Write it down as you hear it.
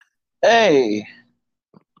Hey.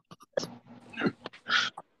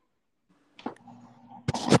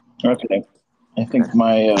 Okay. I think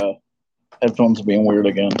my headphones are being weird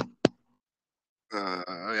again.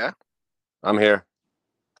 Yeah. I'm here.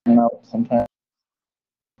 No, sometimes.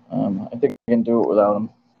 I think I can do it without them.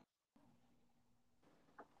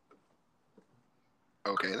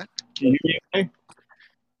 Okay then. Can you hear me okay?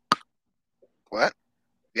 What?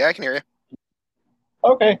 Yeah, I can hear you.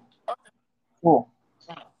 Okay. Cool.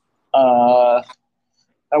 How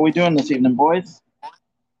we doing this evening, boys?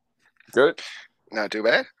 Good. Not too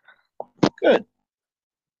bad. Good.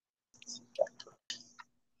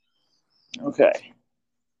 Okay.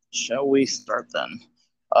 Shall we start then?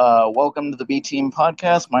 Welcome to the B Team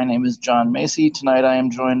Podcast. My name is John Macy. Tonight I am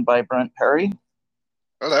joined by Brent Perry.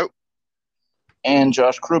 Hello. And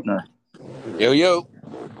Josh Krubner. Yo.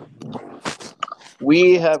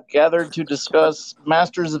 We have gathered to discuss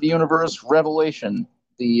Masters of the Universe Revelation,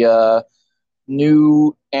 the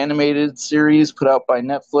new animated series put out by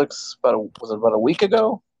Netflix about a week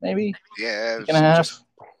ago, maybe? Yeah, Week and a half. just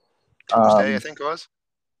Tuesday, I think it was.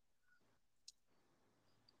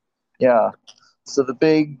 Yeah. So the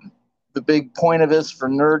big point of this for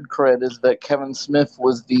Nerd Cred is that Kevin Smith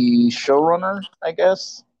was the showrunner, I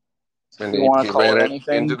guess. And you want to call ran it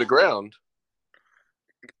anything into the ground.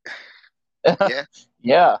 Yeah.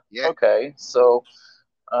 Yeah. Yeah. Okay. So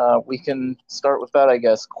we can start with that, I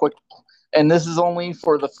guess. Quick. And this is only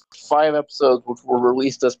for the 5 episodes which were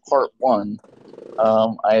released as part 1.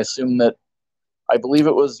 I believe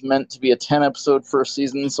it was meant to be a 10-episode first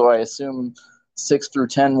season, so I assume 6 through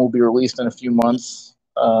 10 will be released in a few months.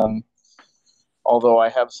 Although I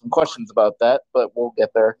have some questions about that, but we'll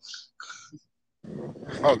get there.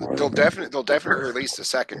 Oh, they'll definitely release the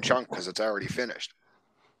second chunk because it's already finished.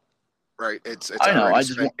 Right? It's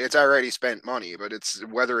already spent money, but it's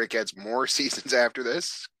whether it gets more seasons after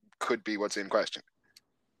this could be what's in question.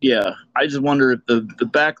 Yeah, I just wonder if the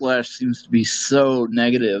backlash seems to be so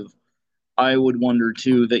negative. I would wonder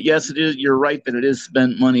too that yes, it is. You're right that it is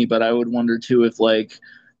spent money, but I would wonder too if like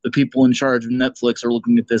the people in charge of Netflix are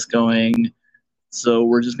looking at this going, so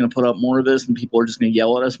we're just going to put up more of this, and people are just going to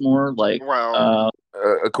yell at us more. Like,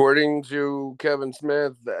 according to Kevin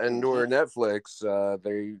Smith and/or Netflix,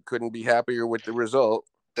 they couldn't be happier with the result.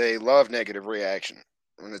 They love negative reaction,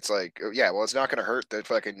 and it's like, yeah, well, it's not going to hurt the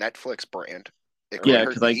fucking Netflix brand. It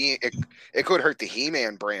could hurt the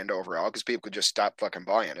He-Man brand overall because people could just stop fucking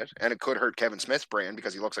buying it, and it could hurt Kevin Smith's brand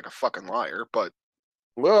because he looks like a fucking liar. But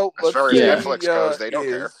as far as Netflix goes, they don't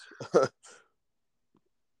care.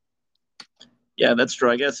 Yeah, that's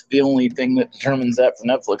true. I guess the only thing that determines that for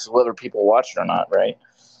Netflix is whether people watch it or not, right?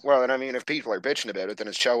 Well, and I mean, if people are bitching about it, then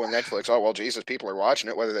it's showing Netflix. Oh well, Jesus, people are watching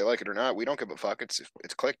it whether they like it or not. We don't give a fuck. It's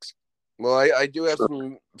clicks. Well, I do have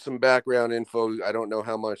some background info. I don't know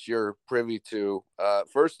how much you're privy to.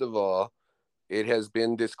 First of all, it has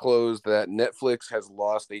been disclosed that Netflix has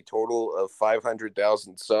lost a total of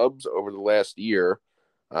 500,000 subs over the last year.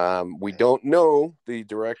 We don't know the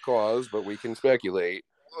direct cause, but we can speculate.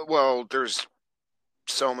 Well, there's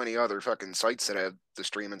so many other fucking sites that have the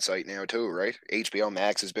streaming site now too, right? HBO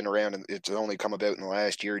Max has been around and it's only come about in the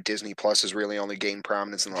last year. Disney Plus has really only gained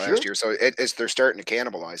prominence in the last year. So they're starting to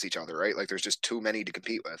cannibalize each other, right? Like there's just too many to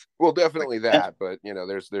compete with. Well, definitely that, but you know,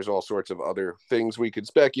 there's all sorts of other things we could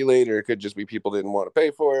speculate, or it could just be people didn't want to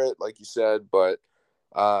pay for it, like you said. But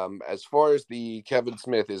as far as the Kevin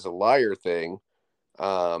Smith is a liar thing,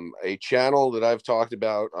 a channel that I've talked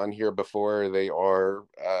about on here before, they are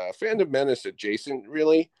Fandom Menace adjacent,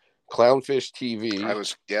 really. Clownfish TV. I've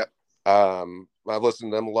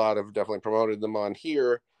listened to them a lot. I've definitely promoted them on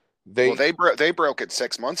here. They broke it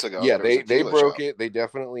 6 months ago. Yeah, they broke it. They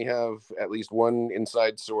definitely have at least one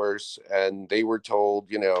inside source, and they were told,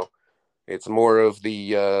 you know, it's more of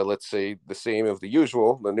the let's say the same of the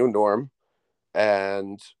usual, the new norm,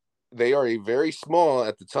 and they are a very small,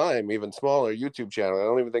 at the time, even smaller YouTube channel. I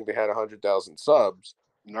don't even think they had 100,000 subs.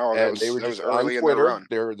 No, they were just on Twitter.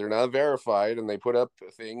 They're not verified, and they put up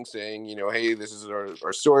a thing saying, you know, hey, this is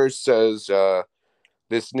our source says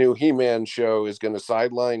this new He-Man show is going to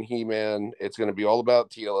sideline He-Man. It's going to be all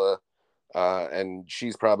about Teela, and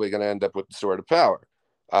she's probably going to end up with the Sword of Power.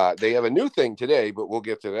 They have a new thing today, but we'll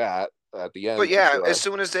get to that at the end. But yeah, as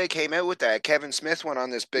soon as they came out with that, Kevin Smith went on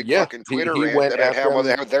this big fucking Twitter rant about how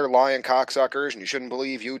they're lying cocksuckers and you shouldn't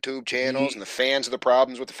believe YouTube channels and the fans are the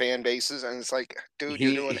problems with the fan bases. And it's like, dude,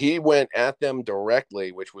 he went at them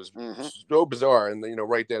directly, which was so bizarre. And, you know,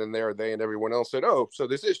 right then and there, they and everyone else said, oh, so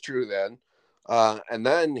this is true then. And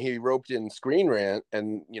then he roped in Screen Rant,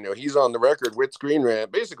 and, you know, he's on the record with Screen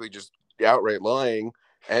Rant, basically just outright lying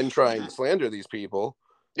and trying to slander these people.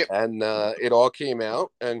 Yep. And it all came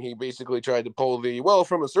out, and he basically tried to pull well,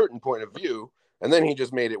 from a certain point of view, and then he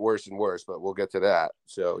just made it worse and worse. But we'll get to that.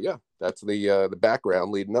 So yeah, that's the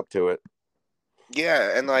background leading up to it.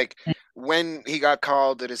 Yeah, and like when he got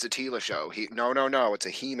called that it's a Tila show, no, it's a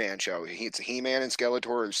He-Man show. It's a He-Man and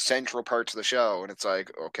Skeletor are central parts of the show, and it's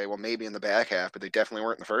like, okay, well maybe in the back half, but they definitely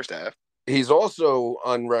weren't in the first half. He's also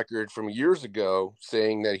on record from years ago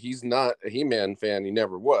saying that he's not a He-Man fan. He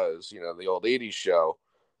never was. The old '80s show.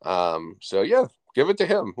 So yeah, give it to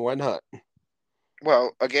him. Why not?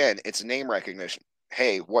 Well, again, it's name recognition.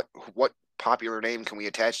 Hey, what popular name can we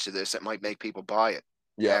attach to this that might make people buy it?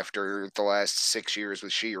 Yeah. After the last 6 years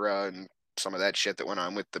with She-Ra and some of that shit that went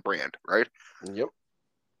on with the brand, right? Yep.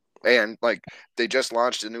 And like they just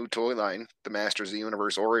launched a new toy line, the Masters of the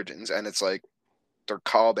Universe Origins, and it's like they're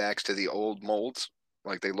callbacks to the old molds.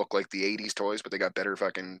 Like they look like the '80s toys, but they got better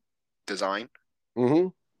fucking design. Mm-hmm.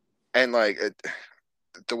 And like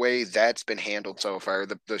the way that's been handled so far,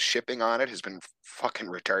 the shipping on it has been fucking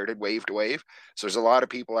retarded, wave to wave. So there's a lot of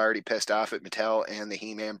people already pissed off at Mattel and the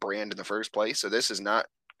He-Man brand in the first place. So this is not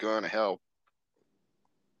going to help.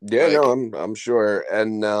 Yeah, no, I'm sure,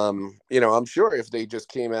 and I'm sure if they just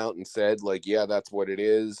came out and said like, yeah, that's what it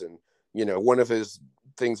is, and one of his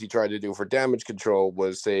things he tried to do for damage control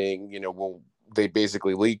was saying, well, they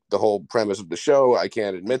basically leaked the whole premise of the show. I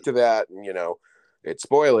can't admit to that, and it's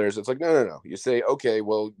spoilers. It's like, no. You say, okay,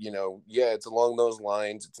 well, yeah, it's along those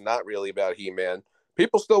lines. It's not really about He-Man.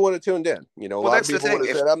 People still would have tuned in. A lot of people would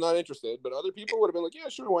have said, I'm not interested, but other people would have been like, yeah,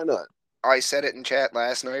 sure, why not? I said it in chat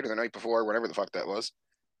last night or the night before, whatever the fuck that was.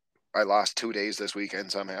 I lost 2 days this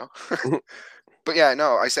weekend somehow. But yeah,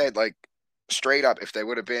 no, I said like straight up, if they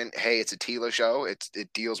would have been, hey, it's a Tila show, it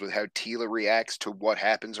deals with how Tila reacts to what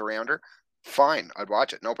happens around her, fine, I'd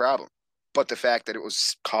watch it, no problem. But the fact that it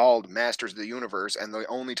was called Masters of the Universe, and the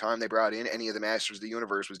only time they brought in any of the Masters of the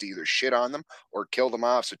Universe was to either shit on them or kill them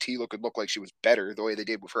off so Tila could look like she was better, the way they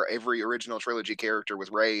did for every original trilogy character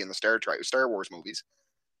with Rey in the Star Wars movies.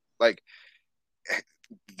 Like,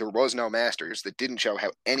 there was no Masters that didn't show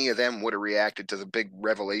how any of them would have reacted to the big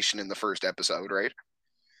revelation in the first episode, right?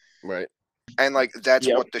 Right. And like that's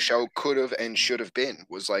what the show could have and should have been,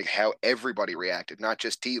 was like how everybody reacted, not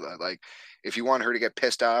just Tila. Like if you want her to get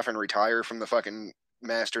pissed off and retire from the fucking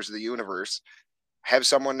Masters of the Universe, have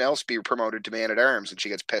someone else be promoted to Man-at-Arms and she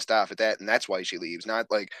gets pissed off at that and that's why she leaves. Not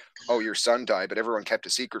like, oh, your son died, but everyone kept a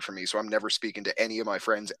secret from me, so I'm never speaking to any of my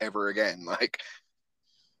friends ever again. Like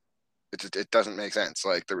it doesn't make sense.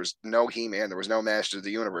 Like there was no He-Man, there was no Masters of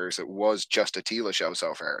the Universe. It was just a Tila show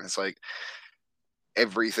so far. And it's like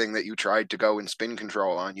everything that you tried to go and spin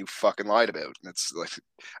control on, you fucking lied about. And it's like,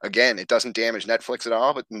 again, it doesn't damage Netflix at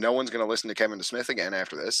all, but no one's going to listen to Kevin Smith again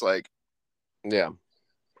after this. Like, yeah.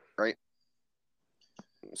 Right.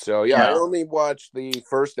 So yeah, I only watched the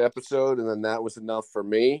first episode, and then that was enough for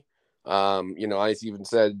me. I even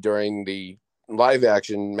said during the live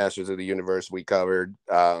action Masters of the Universe we covered,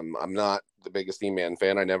 I'm not the biggest He-Man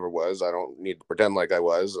fan. I never was. I don't need to pretend like I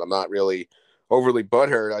was. I'm not really overly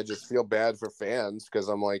butthurt. I just feel bad for fans because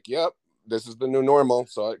I'm like, yep, this is the new normal.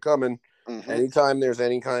 Saw it coming. Mm-hmm. Anytime there's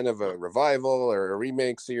any kind of a revival or a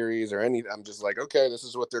remake series or any, I'm just like, okay, this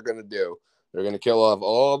is what they're going to do. They're going to kill off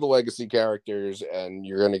all the legacy characters and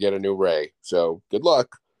you're going to get a new Rey. So good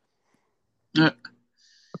luck. Yeah,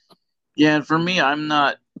 and for me,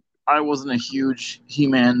 I wasn't a huge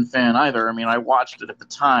He-Man fan either. I mean, I watched it at the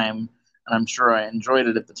time, and I'm sure I enjoyed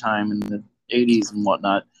it at the time in the 80s and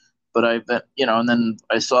whatnot. But and then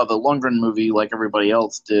I saw the Lundgren movie like everybody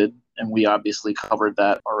else did, and we obviously covered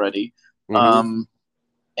that already. Mm-hmm.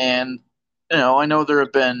 And, I know there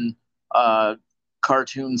have been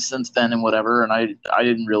cartoons since then and whatever, and I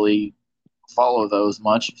didn't really follow those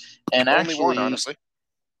much. And only actually, one, honestly.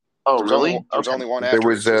 Oh, really? There was only one after. There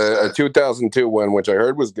was a 2002 one, which I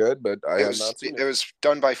heard was good, but I have not seen it. It was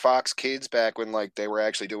done by Fox Kids back when like they were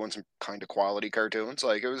actually doing some kind of quality cartoons.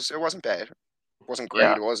 Like it wasn't bad. It wasn't great.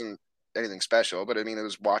 Yeah. It wasn't anything special, but I mean, it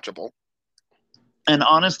was watchable. And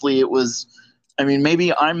honestly, it was,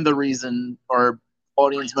 maybe I'm the reason, or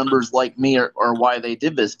audience members like me are why they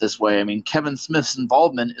did this way. I mean, Kevin Smith's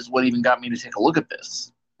involvement is what even got me to take a look at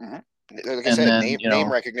this. Mm-hmm. Like I said,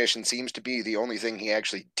 name recognition seems to be the only thing he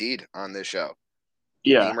actually did on this show.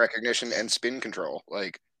 Yeah. Name recognition and spin control.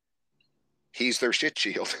 Like, he's their shit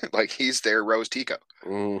shield. Like, he's their Rose Tico.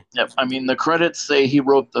 Mm. Yep. The credits say he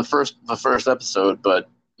wrote the first episode, but,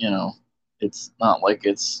 it's not like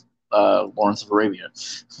it's Lawrence of Arabia.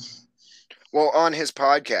 Well, on his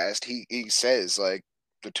podcast, he says, like,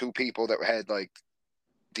 the two people that had, like,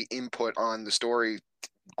 the input on the story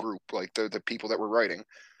group, like, the people that were writing,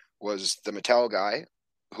 was the Mattel guy,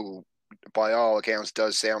 who by all accounts,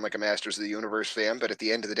 does sound like a Masters of the Universe fan, but at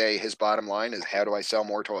the end of the day, his bottom line is, how do I sell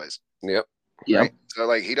more toys? Yep. Right? So,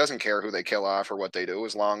 like, he doesn't care who they kill off or what they do,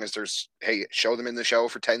 as long as there's, hey, show them in the show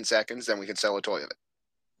for 10 seconds, then we can sell a toy of it.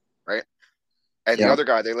 Right? And the other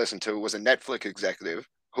guy they listened to was a Netflix executive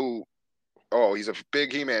who, he's a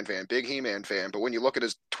big He-Man fan, but when you look at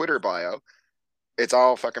his Twitter bio, it's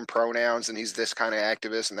all fucking pronouns, and he's this kind of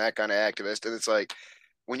activist and that kind of activist, and it's like,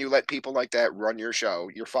 when you let people like that run your show,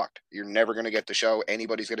 you're fucked. You're never going to get the show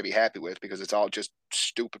anybody's going to be happy with, because it's all just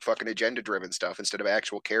stupid fucking agenda-driven stuff instead of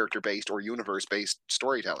actual character-based or universe-based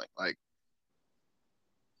storytelling. Like,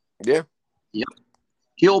 yeah. Yep.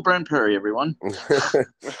 Heal Brent Perry, everyone.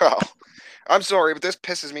 Oh, I'm sorry, but this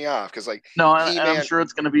pisses me off, because, like, no, I'm sure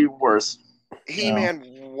it's going to be worse. He-Man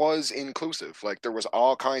was inclusive. Like, there was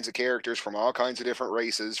all kinds of characters from all kinds of different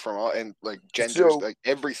races, from all, and like genders, like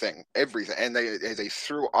everything, and they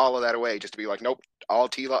threw all of that away just to be like, nope, all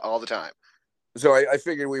Tila all the time. So I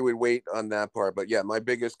figured we would wait on that part, but yeah, my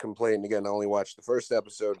biggest complaint, again, I only watched the first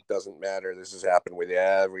episode, it doesn't matter, this has happened with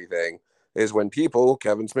everything, is when people,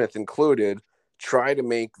 Kevin Smith included, try to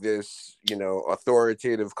make this,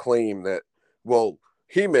 authoritative claim that, well,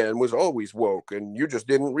 He-Man was always woke and you just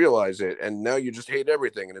didn't realize it, and now you just hate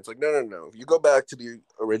everything. And it's like, no. If you go back to the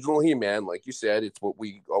original He-Man, like you said, it's what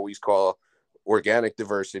we always call organic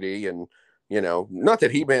diversity. And, not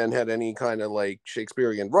that He-Man had any kind of like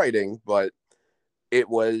Shakespearean writing, but it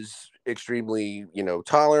was extremely,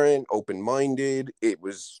 tolerant, open-minded. It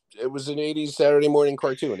was an 80s Saturday morning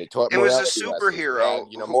cartoon. It taught morality. It was a superhero.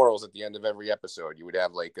 Had, morals at the end of every episode. You would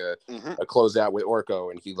have like a closeout with Orko,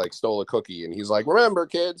 and he like stole a cookie, and he's like, remember,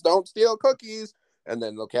 kids, don't steal cookies. And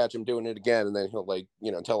then they'll catch him doing it again, and then he'll like,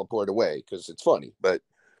 teleport away because it's funny. But,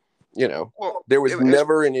 there was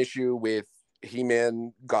never an issue with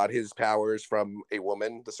He-Man got his powers from a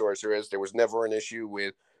woman, the sorceress. There was never an issue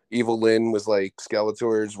with Evil Lyn was like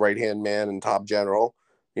Skeletor's right-hand man and top general.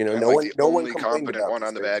 No one complained about one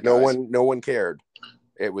on the bad guys. No one cared.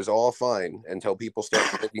 It was all fine until people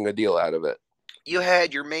started making a deal out of it. You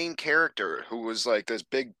had your main character who was like this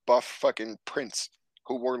big buff fucking prince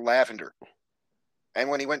who wore lavender. And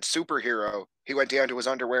when he went superhero, he went down to his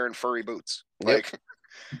underwear and furry boots. Like,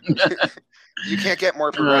 you can't get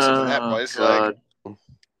more progressive than that place. God.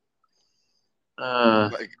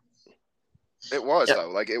 Like, it was though.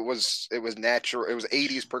 Like, it was natural. It was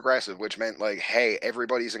 80s progressive, which meant like, hey,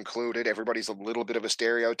 everybody's included. Everybody's a little bit of a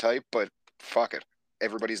stereotype, but fuck it,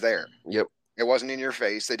 everybody's there. Yep. It wasn't in your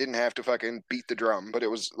face. They didn't have to fucking beat the drum, but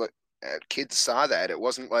it was like, kids saw that. It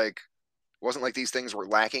wasn't like these things were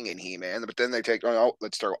lacking in He-Man. But then they take,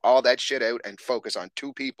 let's throw all that shit out and focus on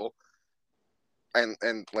two people. And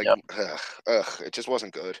like, it just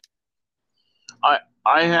wasn't good.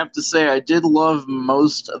 I have to say I did love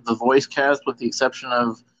most of the voice cast, with the exception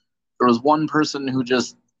of there was one person who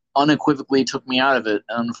just unequivocally took me out of it,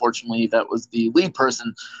 and unfortunately that was the lead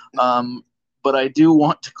person. But I do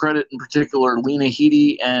want to credit in particular Lena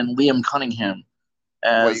Headey and Liam Cunningham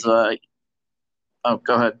as go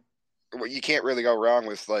ahead. Well, you can't really go wrong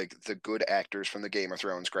with like the good actors from the Game of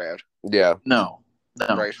Thrones crowd. Yeah. No.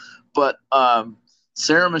 Right. But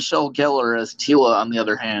Sarah Michelle Gellar as Tila, on the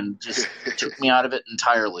other hand, just took me out of it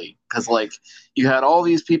entirely, because like you had all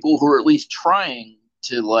these people who were at least trying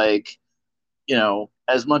to, like,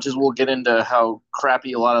 as much as we'll get into how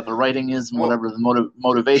crappy a lot of the writing is and whatever the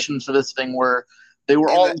motivations for this thing were, they were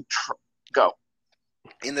all go.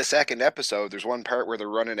 In the second episode, there's one part where they're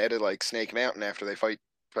running out of like Snake Mountain after they fight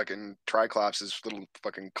fucking Triclops' little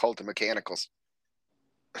fucking cult of mechanicals.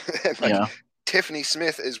 And, Tiffany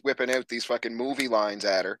Smith is whipping out these fucking movie lines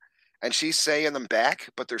at her, and she's saying them back,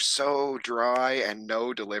 but they're so dry and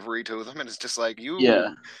no delivery to them, and it's just like, you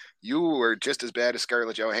were just as bad as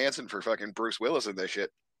Scarlett Johansson for fucking Bruce Willis in this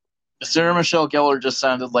shit. Sarah Michelle Gellar just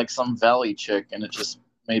sounded like some valley chick, and it just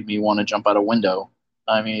made me want to jump out a window.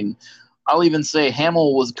 I mean, I'll even say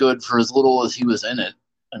Hamill was good for as little as he was in it.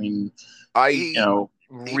 I mean, I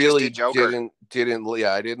really didn't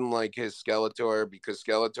like his Skeletor, because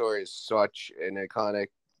Skeletor is such an iconic,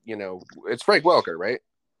 it's Frank Welker, right?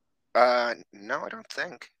 No, I don't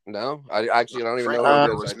think. No, I don't even know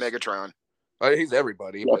who it was. Megatron. He's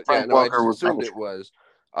everybody, but I just assumed it was.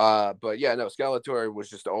 But yeah, no, Skeletor was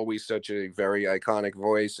just always such a very iconic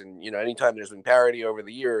voice, and anytime there's been parody over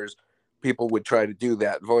the years, people would try to do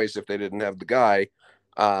that voice if they didn't have the guy.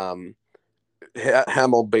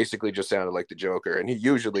 Hamill basically just sounded like the Joker, and he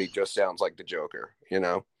usually just sounds like the Joker,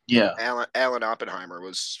 Yeah. Alan Oppenheimer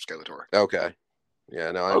was Skeletor. Okay.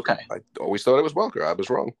 Yeah, no, I always thought it was Welker. I was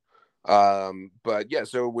wrong. But yeah,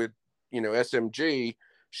 so with, SMG,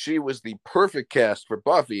 she was the perfect cast for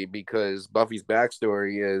Buffy, because Buffy's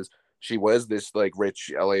backstory is she was this like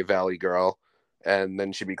rich LA Valley girl, and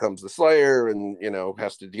then she becomes the Slayer, and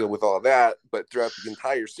has to deal with all that. But throughout the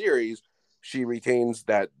entire series, she retains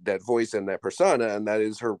that voice and that persona, and that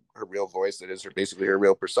is her real voice. That is basically her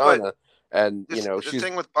real persona. But and the she's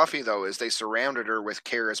thing with Buffy though is they surrounded her with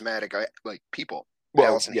charismatic like people. Well,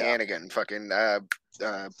 Allison yeah. Hannigan, fucking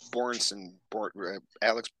Bornson,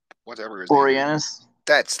 Alex, whatever his Boreanaz. name.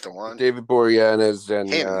 That's the one. David Boreanaz and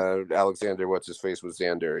Him. Alexander, what's his face, was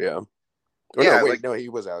Xander, yeah. Oh, Yeah, no, wait, like- no, he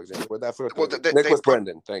was Alexander. Well, that's what Well, Nicholas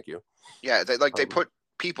Brendan, thank you. Yeah, they put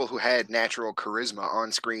people who had natural charisma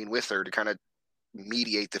on screen with her to kind of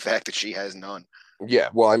mediate the fact that she has none. Yeah,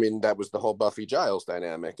 well, I mean, that was the whole Buffy Giles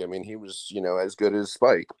dynamic. I mean, he was, as good as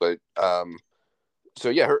Spike, but so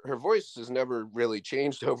yeah, her voice has never really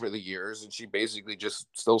changed over the years, and she basically just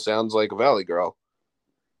still sounds like a Valley girl.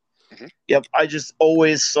 Mm-hmm. Yep, I just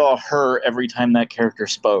always saw her every time that character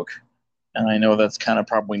spoke, and I know that's kind of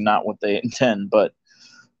probably not what they intend, but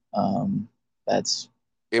that's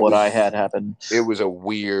what I had happen. It was a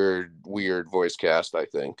weird voice cast, I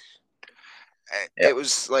think. It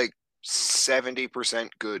was like 70%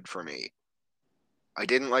 good for me. I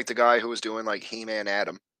didn't like the guy who was doing like He-Man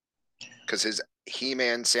Adam, because his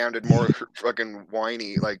He-Man sounded more fucking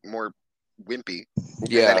whiny, like more wimpy.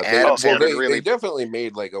 Yeah, and then Adam sounded really. They definitely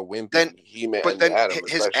made like a wimpy He-Man. But then Adam,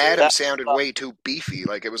 his Adam sounded way too beefy.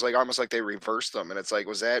 Like it was like almost like they reversed them, and it's like,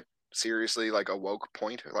 was that seriously like a woke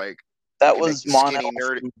point? Like that was Mon-El.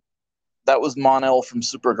 That was Mon-El from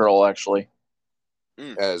Supergirl, actually.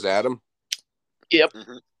 As Adam. Yep,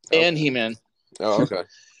 and He-Man. Oh, okay.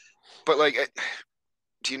 But like,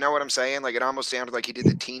 do you know what I'm saying? Like, it almost sounded like he did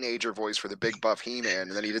the teenager voice for the big buff He-Man,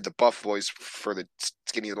 and then he did the buff voice for the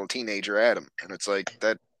skinny little teenager Adam, and it's like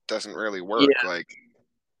that doesn't really work. Yeah. Like,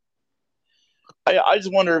 I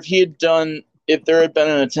just wonder if there had been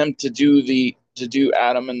an attempt to do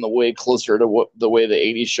Adam in the way closer to what the way the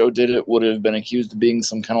 '80s show did it, would have been accused of being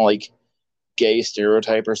some kind of like gay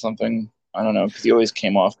stereotype or something. I don't know, because he always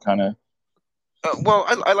came off kind of. Well,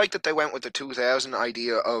 I like that they went with the 2000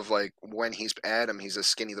 idea of like when he's Adam, he's a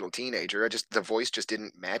skinny little teenager. The voice just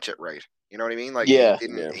didn't match it right. You know what I mean? Like, yeah,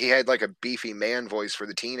 he had like a beefy man voice for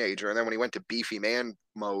the teenager, and then when he went to beefy man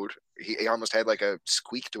mode, he almost had like a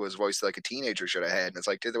squeak to his voice like a teenager should have had. And it's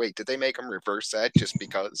like, did they make him reverse that just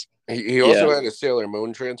because? He also had a Sailor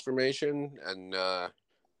Moon transformation, and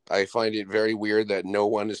I find it very weird that no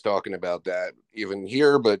one is talking about that even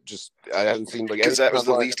here, but just I haven't seen like because that was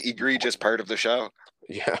the least egregious part of the show.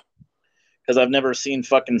 Yeah, because I've never seen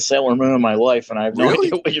fucking Sailor Moon in my life, and I have no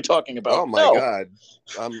idea what you're talking about. Oh my god,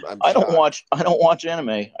 I don't watch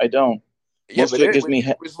anime. I don't. Yeah, but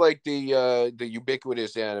it was like the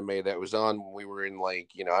ubiquitous anime that was on when we were in like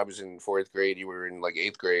I was in 4th grade, you were in like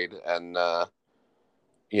 8th grade, and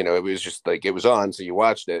it was just like it was on, so you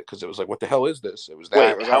watched it because it was like, what the hell is this? It was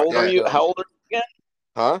that. Wait, how old are you? How old are you again?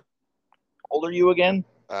 Huh? How old are you again?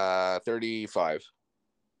 35.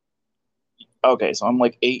 Okay, so I'm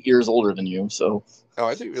like 8 years older than you. So. Oh,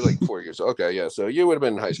 I think you're like 4 years. Okay, yeah. So you would have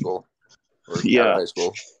been in high school. Or yeah. Out of high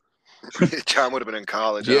school. John would have been in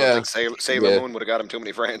college. Yeah. I don't think Sailor Moon would have got him too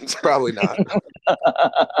many friends. Probably not.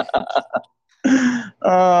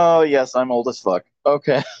 Oh yes, I'm old as fuck.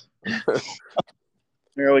 Okay.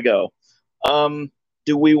 Here we go.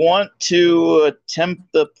 Do we want to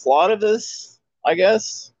attempt the plot of this? I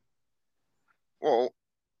guess. Well,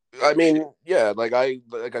 I mean, yeah, like I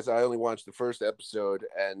said, I only watched the first episode,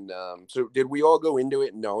 and so did we all go into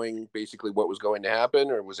it knowing basically what was going to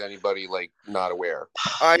happen, or was anybody like not aware?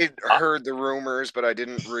 I heard the rumors, but I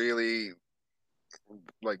didn't really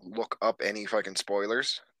like look up any fucking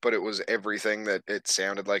spoilers. But it was everything that it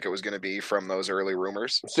sounded like it was going to be from those early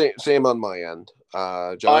rumors. Same on my end.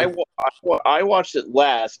 John? I watched it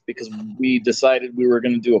last because we decided we were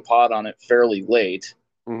going to do a pod on it fairly late.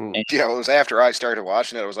 Mm-hmm. And, it was after I started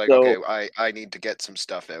watching it. I was like, okay, I need to get some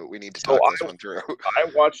stuff out. We need to talk this one through. I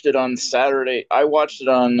watched it on Saturday. I watched it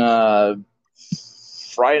on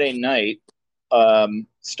Friday night.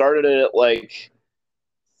 Started it at like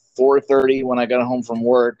 4:30 when I got home from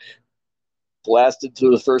work. Blasted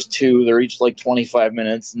through the first 2. They're each like 25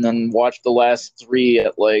 minutes, and then watched the last 3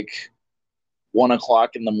 at like 1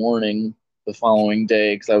 o'clock in the morning the following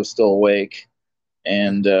day because I was still awake.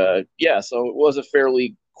 And so it was a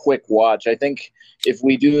fairly quick watch. I think if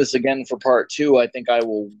we do this again for part 2, I think I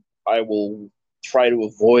will try to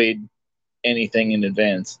avoid anything in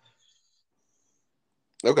advance.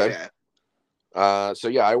 Okay. Yeah. So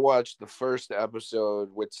yeah, I watched the first episode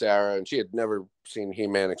with Sarah, and she had never seen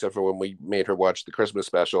He-Man except for when we made her watch the Christmas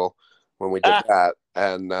special when we did that.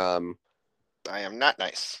 And I am not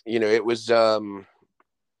nice. It was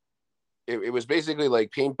it was basically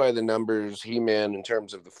like paint by the numbers He-Man in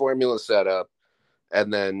terms of the formula setup,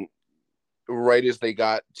 and then right as they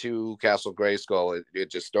got to Castle Grayskull, it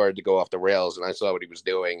just started to go off the rails, and I saw what he was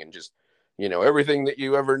doing, and just, everything that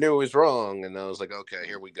you ever knew is wrong, and I was like, okay,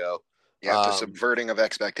 here we go. Yeah, the subverting of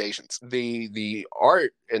expectations. The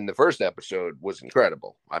art in the first episode was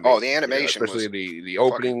incredible. I mean, the animation, especially was the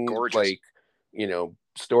opening, gorgeous. like,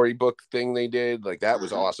 storybook thing they did, like that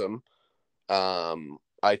was awesome.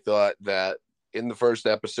 I thought that in the first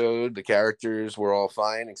episode, the characters were all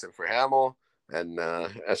fine except for Hamill and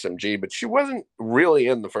SMG, but she wasn't really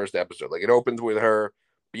in the first episode. Like, it opens with her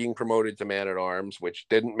being promoted to Man-at-Arms, which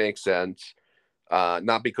didn't make sense.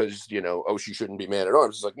 Not because, she shouldn't be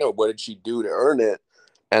Man-at-Arms. It's like, no, what did she do to earn it?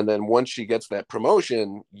 And then once she gets that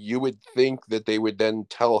promotion, you would think that they would then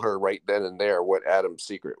tell her right then and there what Adam's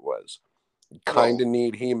secret was. Kind of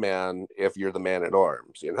need He-Man if you're the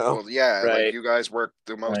Man-at-Arms, Well, yeah, right. like, you guys work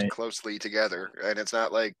the most closely together, and it's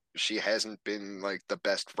not like she hasn't been, like, the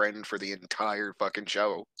best friend for the entire fucking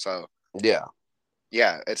show. So yeah,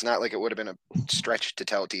 it's not like it would have been a stretch to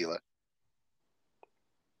tell Teela.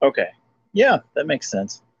 Okay, yeah, that makes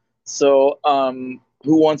sense. So,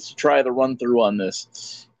 who wants to try the run through on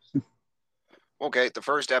this? Okay, the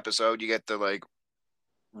first episode, you get the, like,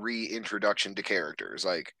 reintroduction to characters.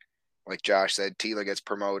 Like Josh said, Teela gets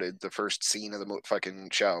promoted. The first scene of the fucking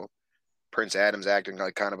show, Prince Adam's acting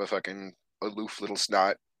like kind of a fucking aloof little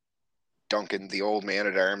snot. Duncan, the old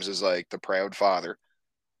Man-at-Arms, is like the proud father.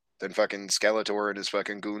 Then fucking Skeletor and his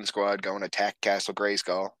fucking goon squad go and attack Castle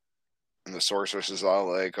Grayskull. And the sorceress is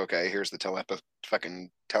all like, okay, here's the fucking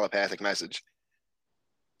telepathic message.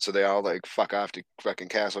 So they all, like, fuck off to fucking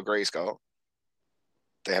Castle Grayskull.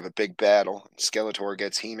 They have a big battle. Skeletor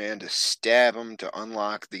gets He-Man to stab him to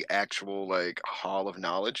unlock the actual, like, Hall of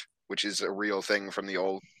Knowledge, which is a real thing from the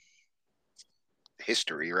old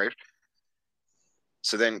history, right?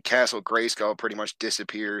 So then Castle Grayskull pretty much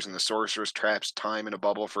disappears, and the sorceress traps time in a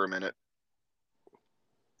bubble for a minute.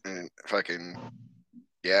 And fucking,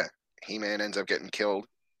 yeah, He-Man ends up getting killed.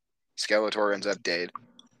 Skeletor ends up dead.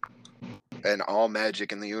 And all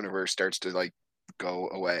magic in the universe starts to, like, go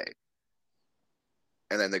away.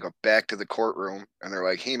 And then they go back to the courtroom, and they're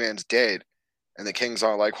like, He-Man's dead. And the king's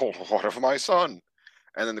all like, oh, what of my son?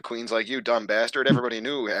 And then the queen's like, you dumb bastard. Everybody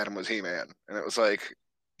knew Adam was He-Man. And it was like,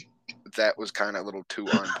 that was kind of a little too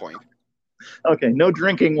on point. Okay, no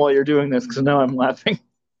drinking while you're doing this, because now I'm laughing.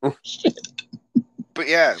 But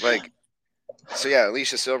yeah, like, so yeah,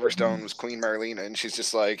 Alicia Silverstone was Queen Marlena, and she's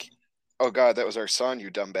just like, oh God, that was our son,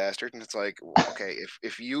 you dumb bastard. And it's like, okay,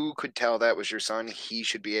 if you could tell that was your son, he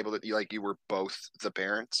should be able to, like, you were both the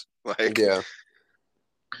parents. Like, yeah.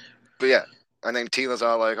 But yeah, and then Teela's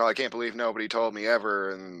all like, oh, I can't believe nobody told me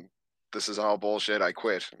ever, and this is all bullshit, I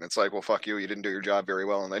quit. And it's like, well, fuck you didn't do your job very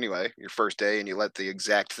well. And anyway, your first day, and you let the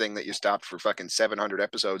exact thing that you stopped for fucking 700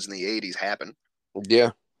 episodes in the 80s happen.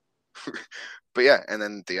 Yeah. But yeah, and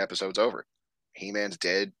then the episode's over. He-Man's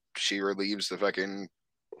dead. She relieves the fucking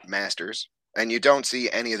masters. And you don't see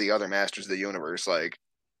any of the other masters of the universe. Like,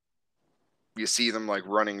 you see them, like,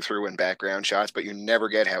 running through in background shots, but you never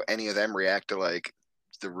get how any of them react to, like,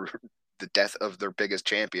 the death of their biggest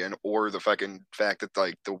champion, or the fucking fact that,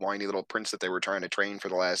 like, the whiny little prince that they were trying to train for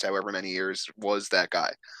the last however many years was that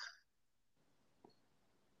guy.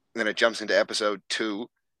 Then it jumps into episode 2,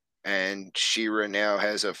 and She-Ra now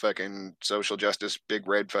has a fucking social justice big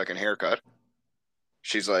red fucking haircut.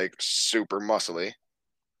 She's, like, super muscly.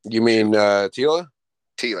 You mean Teela?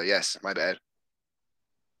 Teela, yes, my bad.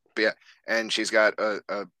 But yeah, and she's got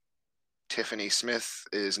a Tiffany Smith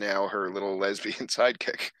is now her little lesbian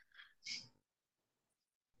sidekick.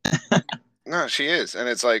 No, she is, and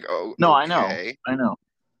it's like, oh, no, okay. I know.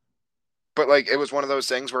 But, like, it was one of those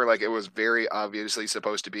things where, like, it was very obviously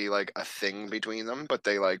supposed to be, like, a thing between them, but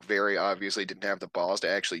they, like, very obviously didn't have the balls to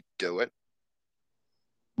actually do it.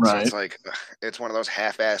 Right. So it's like, it's one of those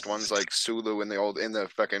half-assed ones, like Sulu in the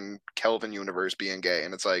fucking Kelvin universe being gay,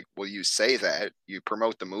 and it's like, well, you say that, you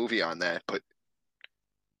promote the movie on that, but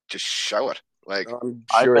just show it. Like, I'm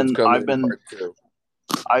sure it's coming in part 2.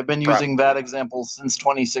 I've been using that example since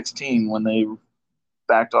 2016 when they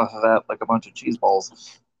backed off of that like a bunch of cheese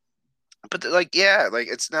balls. But, like, yeah, like,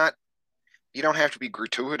 it's not, you don't have to be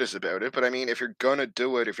gratuitous about it, but I mean, if you're gonna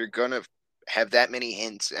do it, if you're gonna have that many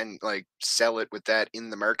hints and, like, sell it with that in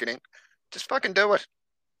the marketing, just fucking do it.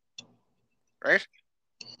 Right?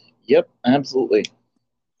 Yep, absolutely.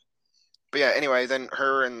 But yeah, anyway, then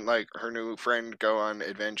her and, like, her new friend go on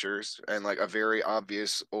adventures, and, like, a very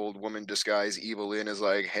obvious old woman disguised Evil Lynn is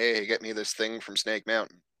like, hey, get me this thing from Snake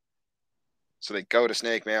Mountain. So they go to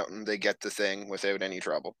Snake Mountain, they get the thing without any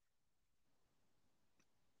trouble.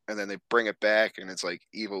 And then they bring it back, and it's like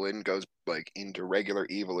Evelyn goes like into regular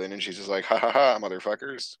Evelyn, and she's just like, ha ha ha,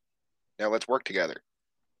 motherfuckers. Now let's work together.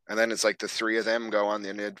 And then it's like the three of them go on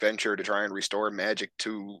an adventure to try and restore magic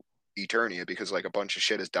to Eternia because like a bunch of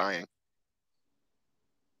shit is dying.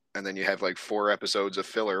 And then you have like 4 episodes of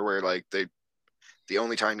filler where like the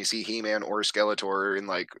only time you see He-Man or Skeletor are in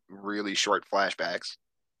like really short flashbacks.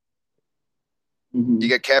 Mm-hmm. You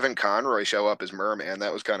get Kevin Conroy show up as Merman.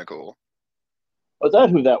 That was kind of cool. Was that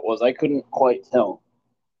who that was? I couldn't quite tell.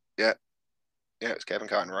 Yeah. Yeah, it's Kevin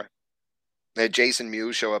Conroy. They had Jason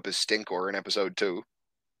Mewes show up as Stinkor in episode 2.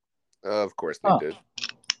 Of course they did.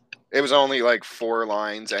 It was only like 4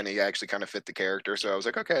 lines, and he actually kind of fit the character. So I was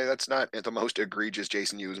like, okay, that's not the most egregious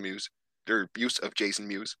Jason Mewes or use of Jason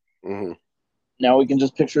Mewes. Mm-hmm. Now we can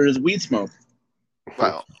just picture his weed smoke.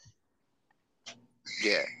 Wow.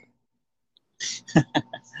 Yeah.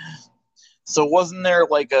 So wasn't there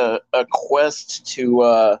like a quest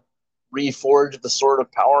to reforge the Sword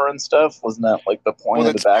of Power and stuff? Wasn't that like the point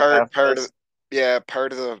of the back half part of this?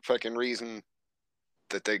 part of the fucking reason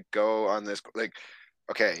that they go on this, like,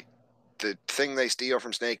 okay, the thing they steal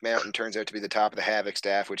from Snake Mountain turns out to be the top of the Havoc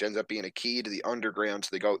staff, which ends up being a key to the underground. So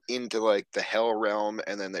they go into like the Hell Realm,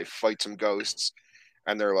 and then they fight some ghosts,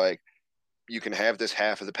 and they're like, you can have this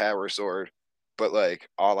half of the power sword, but like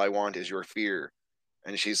all I want is your fear.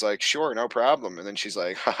 And she's like, sure, no problem. And then she's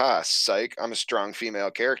like, haha, psych, I'm a strong female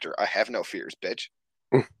character. I have no fears, bitch.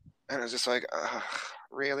 And I was just like,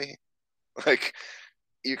 really? Like,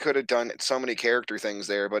 you could have done so many character things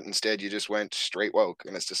there, but instead you just went straight woke.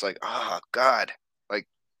 And it's just like, oh, God. Like,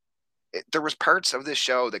 there was parts of this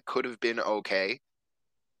show that could have been okay,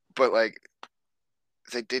 but like,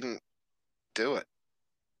 they didn't do it.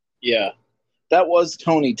 Yeah. That was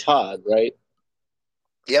Tony Todd, right?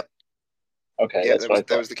 Yep. Okay, Yeah, that's what I thought.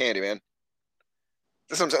 That was the Candyman.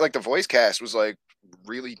 Like the voice cast was like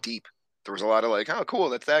really deep. There was a lot of like, oh, cool,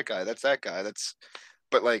 that's that guy,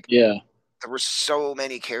 but like, yeah, there were so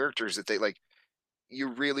many characters that they like. You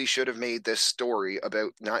really should have made this story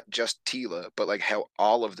about not just Tila, but like how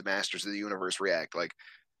all of the Masters of the Universe react. Like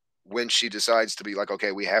when she decides to be like,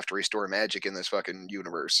 okay, we have to restore magic in this fucking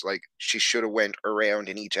universe. Like she should have went around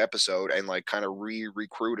in each episode and like kind of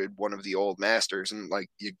recruited one of the old Masters, and like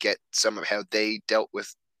you get some of how they dealt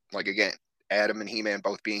with, like, again, Adam and He-Man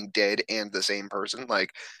both being dead and the same person.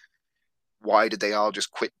 Like, why did they all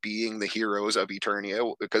just quit being the heroes of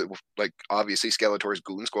Eternia? Because like obviously Skeletor's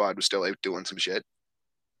Goon Squad was still out doing some shit.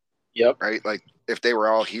 yep, Right? Like if they were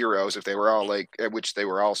all heroes, if they were all like, which they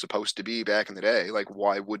were all supposed to be back in the day, like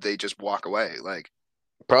why would they just walk away? Like,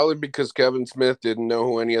 probably because Kevin Smith didn't know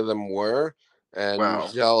who any of them were, and wow.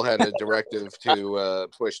 Mattel had a directive to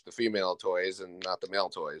push the female toys and not the male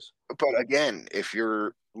toys. But again, if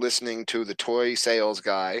you're listening to the toy sales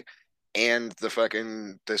guy and the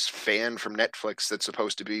fucking this fan from Netflix that's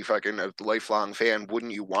supposed to be fucking a lifelong fan,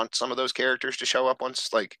 wouldn't you want some of those characters to show up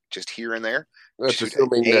once, like just here and there? That's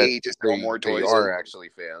assuming that just sell more they toys. are actually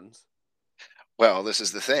fans. Well, this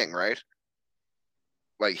is the thing, right?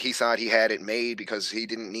 Like he thought he had it made because he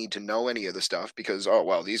didn't need to know any of the stuff because, oh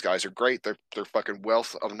well, these guys are great. They're fucking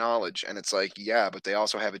wealth of knowledge, and it's like, yeah, but they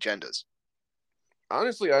also have agendas.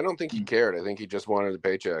 Honestly, I don't think he cared. I think he just wanted a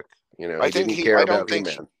paycheck. You know, I he think didn't care about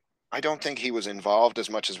He-Man. I don't think he was involved as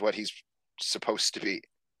much as what he's supposed to be.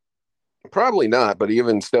 Probably not, but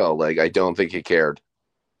even still, like, I don't think he cared,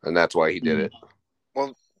 and that's why he did it.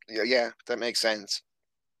 Well, yeah, that makes sense.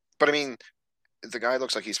 But I mean, the guy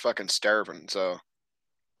looks like he's fucking starving, so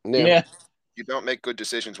yeah. You don't make good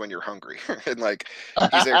decisions when you're hungry. And like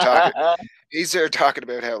he's there talking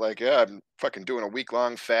about how like, yeah, I'm fucking doing a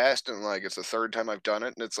week-long fast, and like it's the 3rd time I've done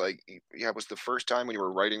it, and it's like, yeah, it was the first time when you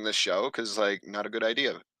were writing this show, because like not a good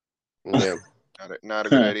idea. Yeah. Not a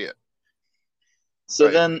good idea. So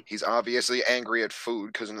but then he's obviously angry at food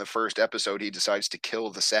because in the first episode he decides to kill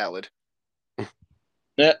the salad.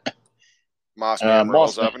 yeah. Mossman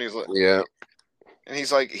rolls Mossman. up and he's like, yeah, and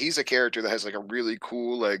he's a character that has like a really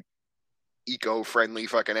cool, like, eco-friendly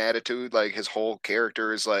fucking attitude. Like his whole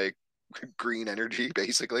character is like green energy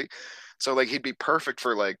basically, so like he'd be perfect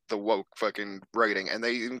for like the woke fucking writing, and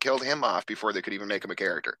they even killed him off before they could even make him a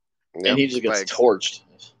character. And he just gets like, torched,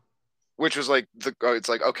 which was like it's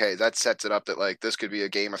like, okay, that sets it up that like this could be a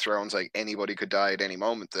Game of Thrones, like anybody could die at any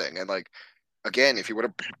moment thing. And like, again, if you would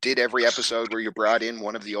have did every episode where you brought in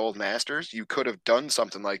one of the old masters, you could have done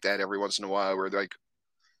something like that every once in a while, where like,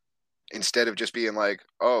 instead of just being like,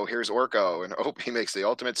 oh, here's Orko, and oh, he makes the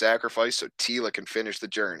ultimate sacrifice so Tila can finish the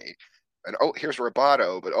journey. And oh, here's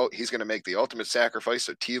Roboto, but oh, he's going to make the ultimate sacrifice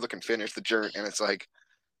so Tila can finish the journey. And it's like,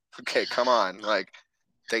 okay, come on. Like,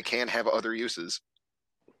 they can have other uses.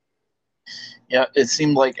 Yeah, it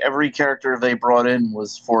seemed like every character they brought in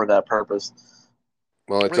was for that purpose.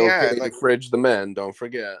 Well, it's okay to fridge the men, don't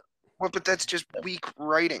forget. Well, but that's just weak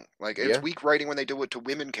writing. Like, it's weak writing when they do it to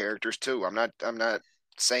women characters too. I'm not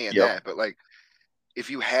saying that, but like, if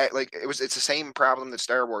you had like, it's the same problem that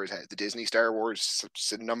Star Wars had. The Disney Star Wars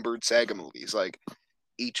numbered saga movies, like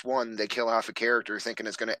each one they kill off a character thinking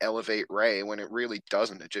it's going to elevate Rey when it really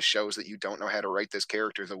doesn't. It just shows that you don't know how to write this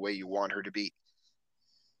character the way you want her to be.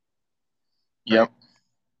 Yep. Right?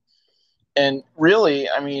 And really,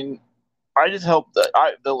 I mean, I just hope that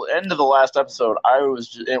the end of the last episode,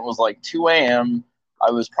 it was like 2 a.m. I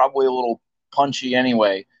was probably a little punchy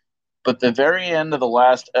anyway, but the very end of the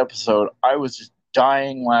last episode, I was just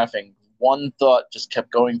dying laughing. One thought just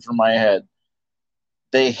kept going through my head.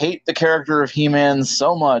 They hate the character of He-Man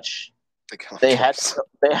so much, they had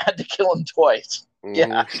to kill him twice. Mm-hmm.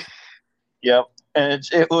 Yeah. Yep. And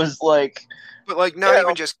it was like... But, like, not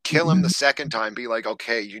even just kill him the second time. Be like,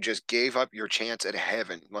 okay, you just gave up your chance at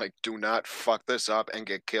heaven. Like, do not fuck this up and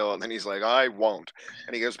get killed. And then he's like, I won't.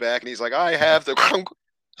 And he goes back and he's like, I have the...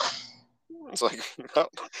 It's like, oh,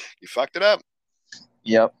 you fucked it up.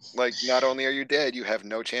 Yep. Like, not only are you dead, you have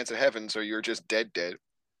no chance at heaven, so you're just dead.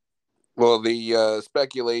 Well, the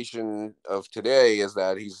speculation of today is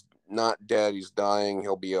that he's not dead, he's dying,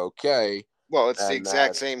 he'll be okay. Well, it's the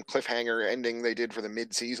exact same cliffhanger ending they did for the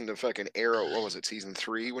mid-season to fucking Arrow. What was it, season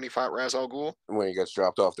 3 when he fought Ra's al Ghul? When he gets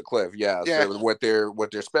dropped off the cliff, yeah. So what they're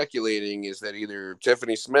speculating is that either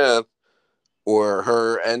Tiffany Smith or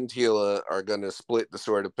her and Teela are going to split the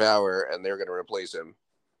Sword of Power, and they're going to replace him.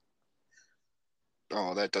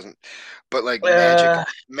 Oh, that doesn't. But like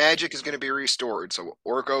magic is going to be restored, so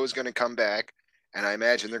Orko is going to come back, and I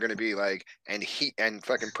imagine they're going to be like, and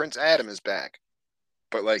fucking Prince Adam is back.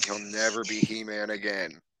 But, like, he'll never be He-Man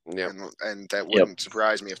again. Yep. And that wouldn't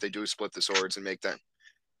surprise me if they do split the swords and make that.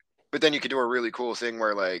 But then you could do a really cool thing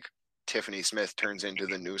where, like, Tiffany Smith turns into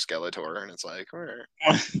the new Skeletor, and it's like,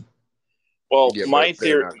 well, my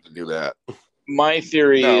theory not to do that. My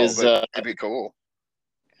theory is it'd be cool.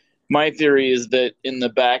 My theory is that in the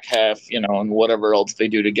back half, and whatever else they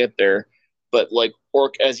do to get there, but like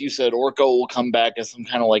as you said, Orko will come back as some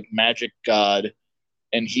kind of like magic god,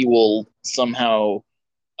 and he will somehow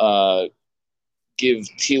give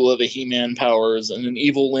Teela the He-Man powers, and then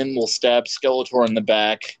Evil Lyn will stab Skeletor in the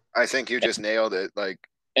back. I think you just nailed it. Like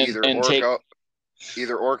either Orko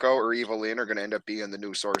or Evil Lyn are going to end up being the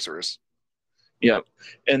new sorceress. Yep.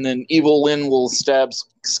 And then Evil Lyn will stab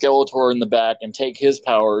Skeletor in the back and take his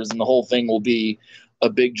powers, and the whole thing will be a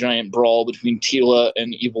big giant brawl between Teela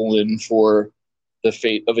and Evil Lyn for the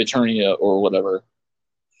fate of Eternia or whatever.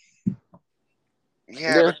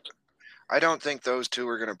 Yeah, but I don't think those two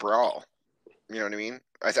are going to brawl. You know what I mean?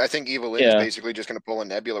 I think Evil Lyn is basically just going to pull a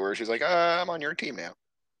Nebula where she's like, I'm on your team now.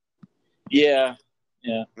 Yeah.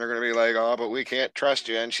 They're going to be like, oh, but we can't trust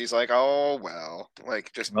you. And she's like, oh, well.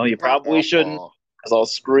 Like, just... Well, you probably shouldn't, because I'll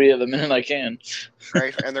screw you the minute I can.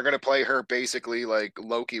 Right? And they're going to play her basically like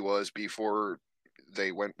Loki was before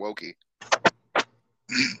they went wokey.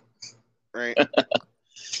 Right?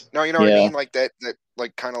 No, you know what I mean? Like that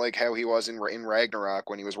like kind of like how he was in Ragnarok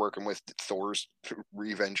when he was working with Thor's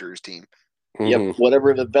Revengers team. Yep.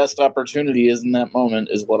 Whatever the best opportunity is in that moment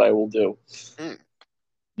is what I will do.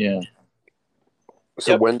 Yeah.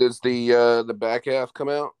 So when does the back half come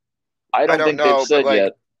out? I don't think know, they've said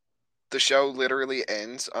yet. The show literally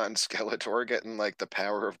ends on Skeletor getting like the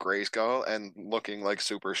power of Grayskull and looking like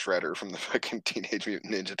Super Shredder from the fucking Teenage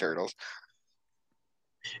Mutant Ninja Turtles.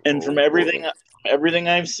 And from everything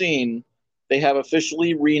I've seen, they have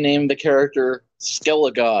officially renamed the character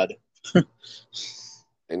Skelegod.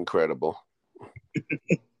 Incredible.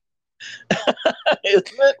 Isn't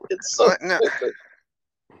it? It's so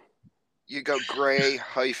You go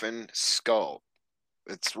Gray-Skull.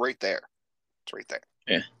 It's right there. It's right there.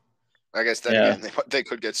 Yeah. I guess then again, they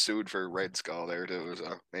could get sued for Red Skull there too,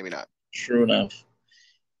 so maybe not. True enough.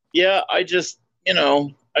 Yeah, I just,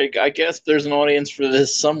 I guess there's an audience for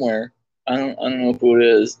this somewhere. I don't know who it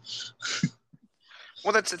is.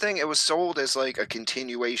 Well, that's the thing. It was sold as like a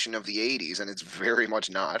continuation of the 80s, and it's very much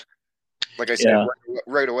not. Like I said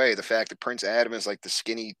right away, the fact that Prince Adam is like the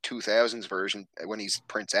skinny 2000s version when he's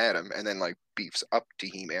Prince Adam, and then like beefs up to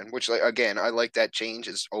He-Man, which like, again, I like that change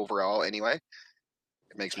as overall anyway.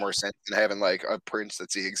 It makes more sense than having like a prince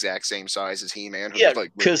that's the exact same size as He-Man.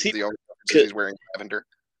 Because he's wearing lavender.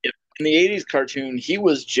 In the 80s cartoon, he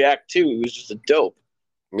was jacked too. He was just a dope.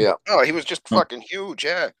 Yeah. Oh, he was just fucking huge,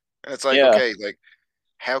 yeah. And it's like, okay, like,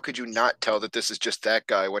 how could you not tell that this is just that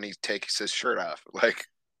guy when he takes his shirt off? Like,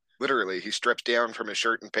 literally, he strips down from his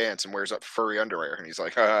shirt and pants and wears up furry underwear. And he's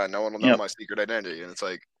like, no one will know my secret identity. And it's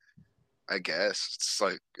like, I guess it's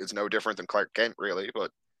like it's no different than Clark Kent, really.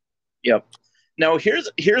 But yep. Now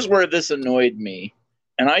here's where this annoyed me,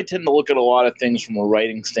 and I tend to look at a lot of things from a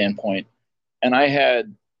writing standpoint, and I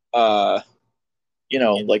had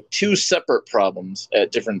like two separate problems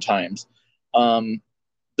at different times.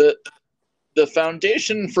 The the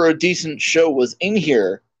foundation for a decent show was in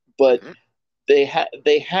here, but they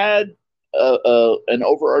had an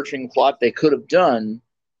overarching plot they could have done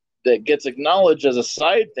that gets acknowledged as a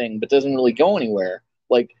side thing, but doesn't really go anywhere.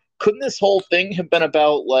 Like, couldn't this whole thing have been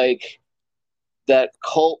about like that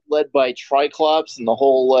cult led by Triclops and the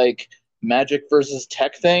whole like magic versus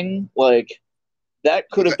tech thing? Like, that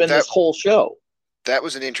could have been this whole show. That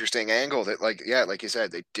was an interesting angle that, like you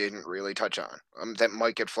said, they didn't really touch on. That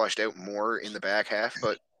might get flushed out more in the back half,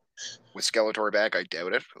 but with Skeletor back, I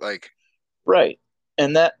doubt it. Like, right,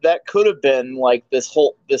 and that could have been like this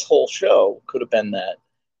whole show could have been that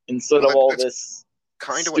instead of all this.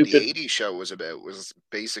 Kind of what the '80s show was about, was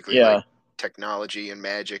basically like technology and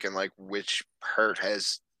magic and like which part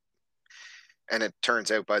has, and it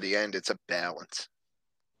turns out by the end it's a balance.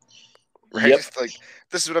 Right? Yep. Like,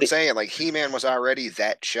 this is what I'm saying. Like, He-Man was already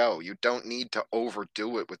that show. You don't need to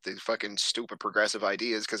overdo it with the fucking stupid progressive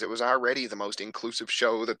ideas, because it was already the most inclusive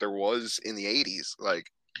show that there was in the 80s. Like,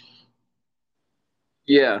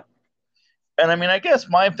 yeah. And I mean, I guess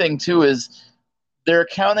my thing too is they're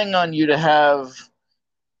counting on you to have,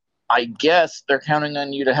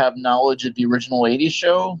 knowledge of the original 80s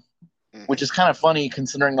show, which is kind of funny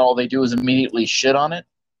considering all they do is immediately shit on it.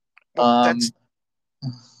 Well,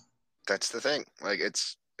 that's the thing. Like,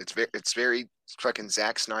 it's very fucking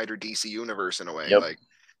Zack Snyder DC universe in a way. Yep. Like,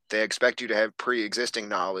 they expect you to have pre-existing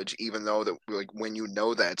knowledge, even though that, like, when you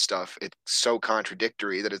know that stuff, it's so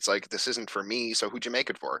contradictory that it's like, this isn't for me, so who'd you make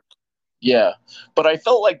it for? Yeah, but I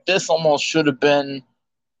felt like this almost should have been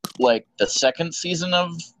like the second season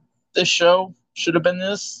of this show should have been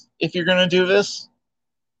this, if you're gonna do this.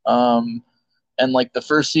 And like the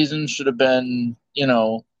first season should have been,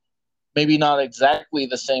 maybe not exactly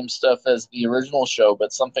the same stuff as the original show,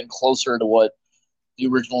 but something closer to what the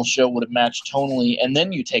original show would have matched tonally, and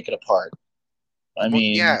then you take it apart. I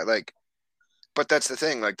mean, yeah, like, but that's the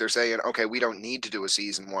thing. Like, they're saying, okay, we don't need to do a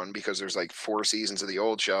season 1 because there's like 4 seasons of the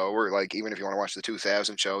old show, or like, even if you want to watch the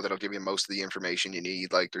 2000 show, that'll give you most of the information you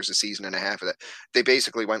need. Like, there's a season and a half of that. They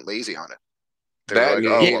basically went lazy on it. They were like,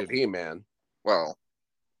 oh, hated He-Man. Well,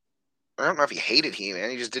 I don't know if he hated He-Man.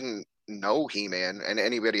 He just didn't know He-Man, and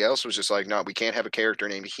anybody else was just like, no, we can't have a character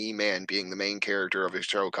named He-Man being the main character of a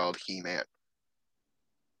show called He-Man.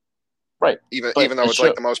 Right. Even though it's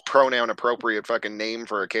like the most pronoun appropriate fucking name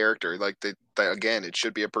for a character. Like, again, it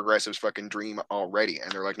should be a progressive's fucking dream already.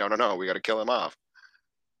 And they're like, no, we got to kill him off.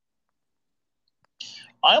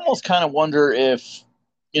 I almost kind of wonder if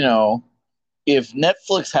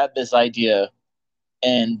Netflix had this idea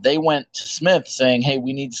and they went to Smith saying, hey,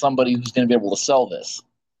 we need somebody who's going to be able to sell this.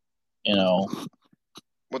 Well,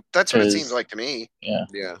 that's what it seems like to me. Yeah.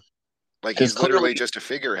 Yeah. Like, he's literally just a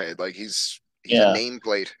figurehead. Like, he's a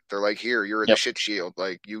nameplate. They're like, here, you're the shit shield.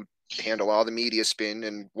 Like, you handle all the media spin,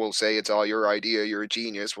 and we'll say it's all your idea. You're a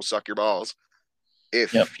genius. We'll suck your balls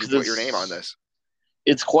if you put your name on this.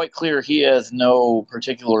 It's quite clear he has no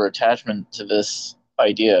particular attachment to this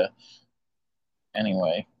idea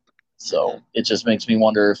anyway. So it just makes me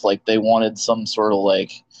wonder if like they wanted some sort of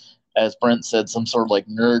like, as Brent said, some sort of like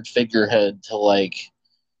nerd figurehead to like,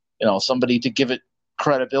 somebody to give it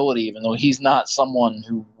credibility, even though he's not someone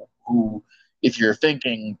who if you're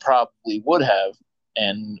thinking, probably would have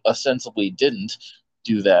and ostensibly didn't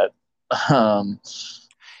do that.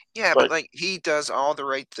 But like, he does all the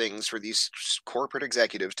right things for these corporate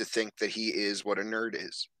executives to think that he is what a nerd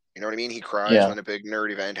is. You know what I mean? He cries when a big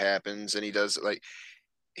nerd event happens, and he does, like,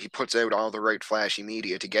 he puts out all the right flashy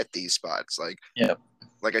media to get these spots. Like,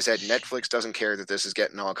 like I said, Netflix doesn't care that this is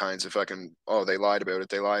getting all kinds of fucking, oh, they lied about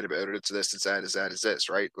it, it's this, it's that, it's that, it's this,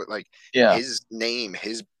 right? But like, his name,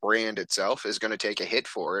 his brand itself is going to take a hit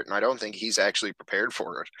for it, and I don't think he's actually prepared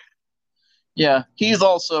for it. Yeah,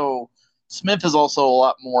 Smith is also a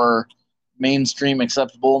lot more mainstream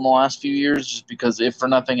acceptable in the last few years, just because, if for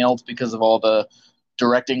nothing else, because of all the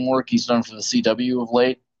directing work he's done for the CW of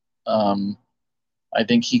late. I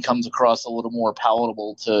think he comes across a little more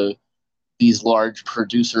palatable to these large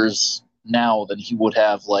producers now than he would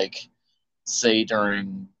have, like, say,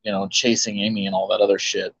 during, Chasing Amy and all that other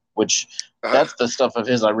shit, which that's the stuff of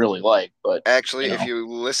his I really like. But actually, if you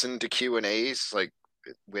listen to Q&As, like,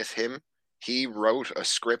 with him, he wrote a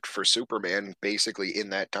script for Superman basically in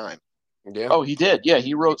that time. Yeah. Oh, he did. Yeah,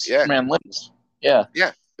 he wrote Superman Lives. Yeah.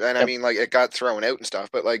 Yeah. And I mean, like, it got thrown out and stuff,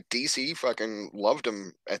 but like, DC fucking loved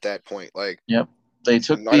him at that point. Like, They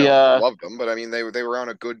took I loved them, but I mean they were on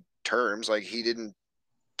a good terms. Like he didn't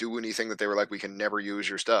do anything that they were like, we can never use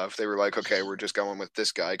your stuff. They were like, okay, we're just going with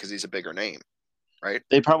this guy because he's a bigger name, right?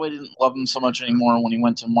 They probably didn't love him so much anymore when he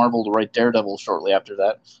went to Marvel to write Daredevil shortly after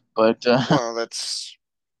that. But well, that's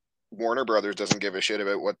Warner Brothers doesn't give a shit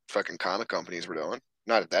about what fucking comic companies were doing.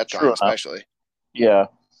 Not at that time, especially. Yeah.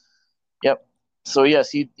 Yep. So yes,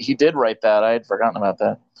 he did write that. I had forgotten about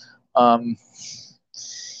that.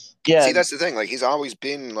 Yeah. See, that's the thing. Like he's always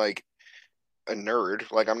been like a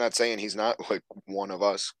nerd. Like I'm not saying he's not like one of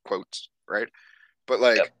us, quotes, right? But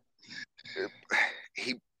like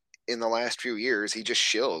he in the last few years, he just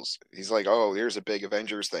shills. He's like, oh, here's a big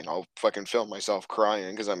Avengers thing. I'll fucking film myself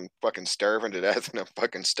crying because I'm fucking starving to death and I'm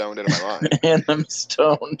fucking stoned out of my mind. And I'm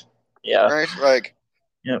stoned. Yeah. Right? Like,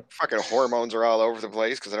 yep. Fucking hormones are all over the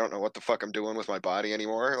place because I don't know what the fuck I'm doing with my body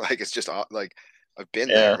anymore. Like, it's just like, I've been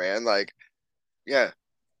there, man. Like, yeah,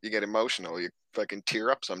 you get emotional. You fucking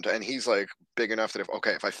tear up sometimes. And he's like big enough that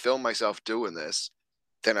if I film myself doing this,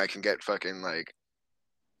 then I can get fucking like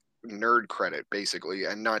nerd credit basically,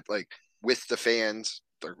 and not like with the fans,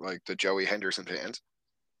 like the Joey Henderson fans,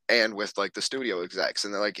 and with like the studio execs.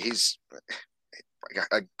 And they're like, he's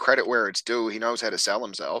I credit where it's due. He knows how to sell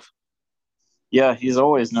himself. Yeah, he's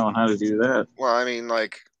always known how to do that. Well, I mean,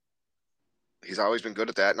 like, he's always been good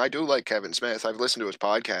at that. And I do like Kevin Smith. I've listened to his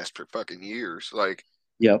podcast for fucking years. Like,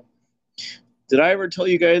 yep. Did I ever tell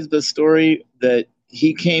you guys the story that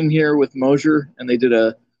he came here with Mosier and they did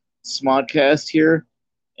a Smodcast here?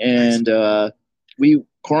 And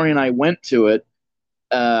Corey and I went to it.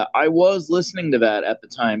 I was listening to that at the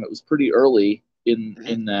time. It was pretty early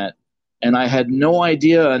in that. And I had no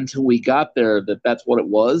idea until we got there that that's what it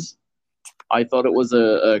was. I thought it was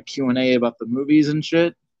a Q&A about the movies and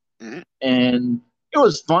shit. Mm-hmm. And it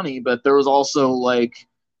was funny, but there was also like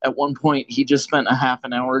at one point he just spent a half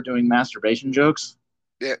an hour doing masturbation jokes.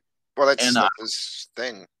 Yeah. Well, that's his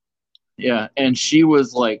thing. Yeah. And she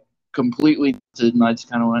was like completely, and I just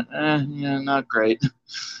kind of went, yeah, not great.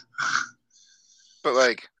 But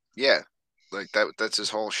like, yeah, like that's his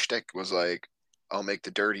whole shtick was like, I'll make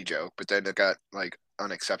the dirty joke, but then it got like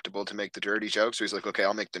unacceptable to make the dirty joke. So he's like, okay,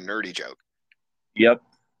 I'll make the nerdy joke. Yep.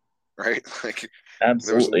 Right? Like,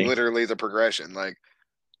 absolutely. There was literally the progression. Like,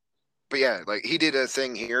 but yeah, like he did a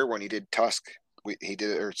thing here when he did Tusk. He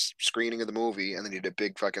did a screening of the movie, and then he did a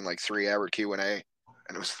big fucking like 3-hour Q&A, and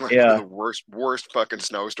it was like one of the worst fucking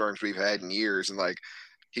snowstorms we've had in years. And like,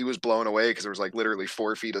 he was blown away because there was like literally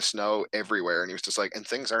 4 feet of snow everywhere, and he was just like, and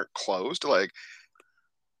things aren't closed. Like,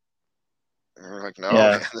 and we're like, no,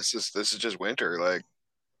 man, this is just winter. Like,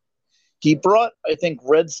 he brought, I think,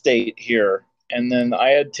 Red State here, and then I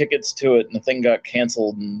had tickets to it, and the thing got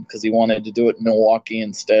canceled because he wanted to do it in Milwaukee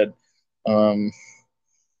instead.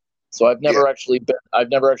 So I've never actually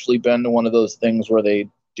been to one of those things where they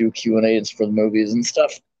do Q&As for the movies and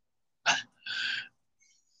stuff.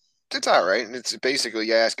 It's all right. And it's basically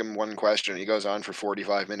you ask him one question, he goes on for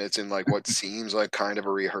 45 minutes in like what seems like kind of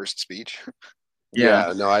a rehearsed speech.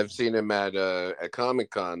 Yeah, no, I've seen him at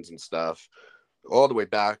Comic Cons and stuff, all the way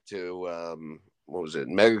back to what was it,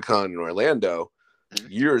 MegaCon in Orlando,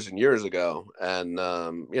 years and years ago. And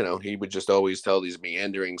you know, he would just always tell these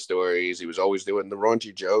meandering stories. He was always doing the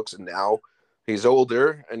raunchy jokes, and now he's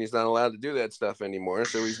older and he's not allowed to do that stuff anymore,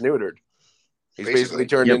 so he's neutered. He's basically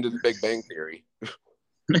turned into the Big Bang Theory.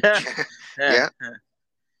 Yeah.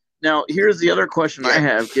 Now, here's the other question I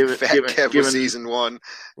have. Given season 1,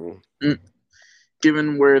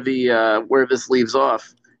 given where this leaves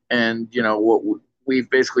off, and you know what we've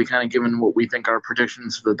basically kind of given what we think our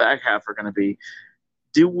predictions for the back half are going to be.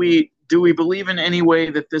 Do we believe in any way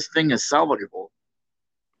that this thing is salvageable?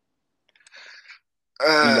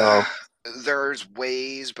 No. There's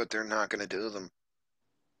ways, but they're not going to do them.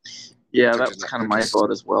 Yeah, that's kind of my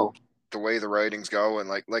thought as well. The way the writings go, and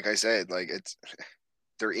like I said, like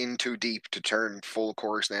they're in too deep to turn full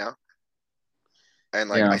course now. And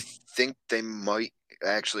like I think they might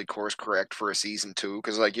actually course correct for a season 2,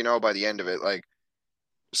 because like, you know, by the end of it, like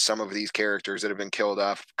some of these characters that have been killed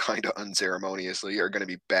off kind of unceremoniously are going to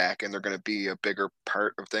be back, and they're going to be a bigger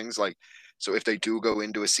part of things. Like, so if they do go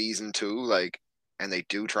into a season 2, like, and they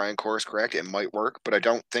do try and course correct, it might work. But I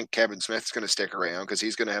don't think Kevin Smith's going to stick around, because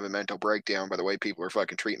he's going to have a mental breakdown by the way people are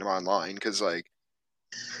fucking treating him online. Because like,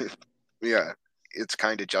 yeah, it's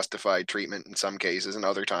kind of justified treatment in some cases, and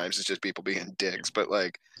other times it's just people being dicks. But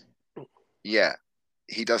like, yeah,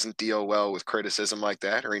 he doesn't deal well with criticism like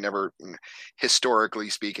that, or he never,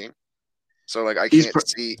 historically speaking. So like, I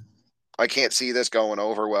can't see this going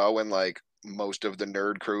over well when like most of the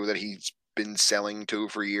nerd crew that he's been selling to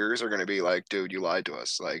for years are going to be like, dude, you lied to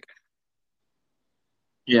us. Like,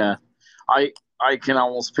 yeah, I I can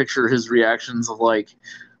almost picture his reactions of like,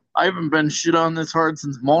 I haven't been shit on this hard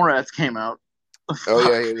since Mallrats came out. Oh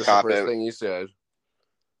yeah, that's the first thing he said.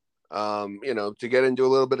 To get into a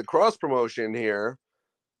little bit of cross promotion here,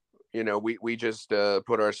 we just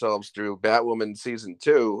put ourselves through Batwoman season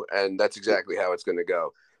 2, and that's exactly how it's going to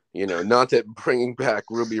go. Not that bringing back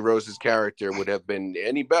Ruby Rose's character would have been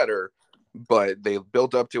any better, but they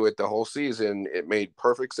built up to it the whole season. It made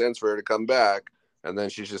perfect sense for her to come back, and then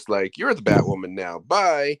she's just like, "You're the Batwoman now,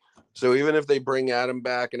 bye." So even if they bring Adam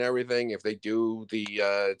back and everything, if they do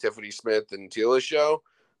the Tiffany Smith and Tila show,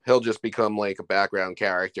 he'll just become like a background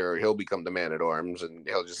character. He'll become the Man-at-Arms, and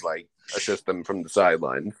he'll just like assist them from the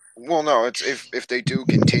sideline. Well, no, it's if they do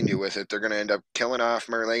continue with it, they're going to end up killing off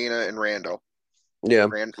Marlena and Randall. Yeah,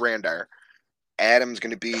 Randar. Adam's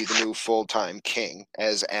going to be the new full-time king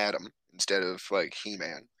as Adam instead of like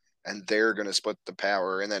He-Man, and they're going to split the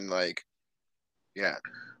power, and then like, yeah.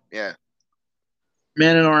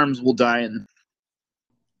 Man-at-Arms will die in.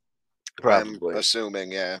 Probably. I'm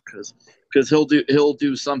assuming, yeah, because he'll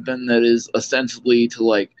do something that is essentially to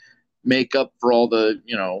like make up for all the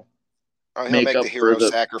he'll make the hero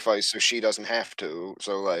sacrifice so she doesn't have to.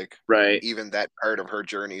 So like, right, even that part of her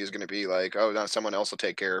journey is going to be like, oh, now someone else will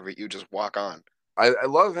take care of it. You just walk on. I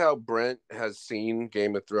love how Brent has seen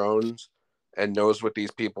Game of Thrones and knows what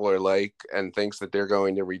these people are like and thinks that they're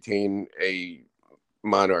going to retain a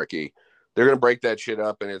monarchy. They're going to break that shit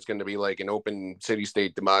up, and it's going to be like an open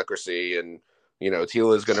city-state democracy, and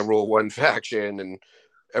Tila's going to rule one faction, and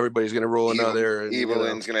everybody's going to rule another. And,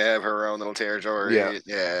 Evelyn's going to have her own little territory.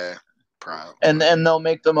 Yeah. Probably. And they'll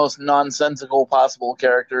make the most nonsensical possible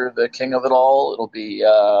character the king of it all. It'll be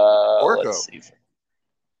Orko. Let's see.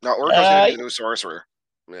 No, Orko's going to be the new sorcerer.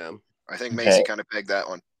 Yeah, I think Macy kind of pegged that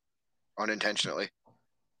one unintentionally.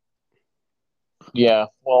 Yeah,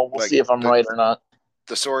 well, we'll see if I'm right or not.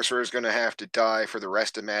 The sorcerer is going to have to die for the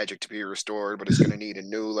rest of magic to be restored, but it's going to need a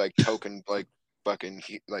new like token like fucking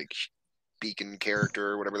like beacon character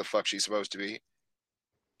or whatever the fuck she's supposed to be,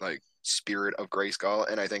 like Spirit of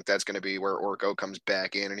Grayskull, and I think that's going to be where Orko comes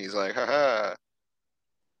back in, and he's like, haha.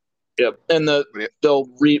 Yep, and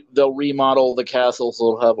they'll remodel the castle so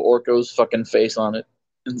it'll have Orko's fucking face on it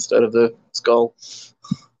instead of the skull.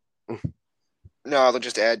 No, they'll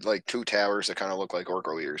just add like 2 towers that kind of look like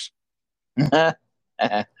Orko ears. Now,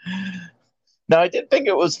 I did think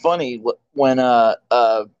it was funny when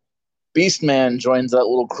Beastman joins that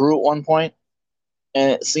little crew at one point,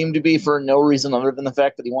 and it seemed to be for no reason other than the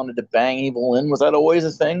fact that he wanted to bang Evil Lynn. Was that always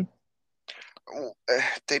a thing?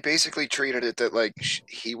 They basically treated it that like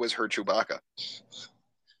he was her Chewbacca,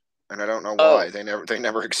 and I don't know why. They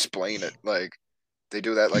never explain it. Like they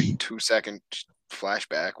do that like 2-second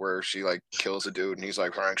flashback where she like kills a dude and he's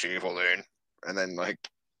like, thanks, Evil Lynn, and then like,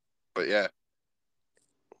 but yeah.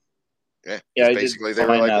 Basically they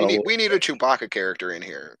were like, we need a Chewbacca character in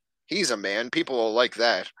here. He's a man. People will like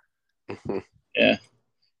that. Yeah,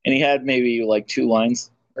 and he had maybe like 2 lines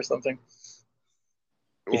or something.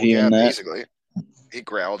 Well, yeah, basically. He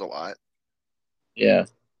growled a lot. Yeah.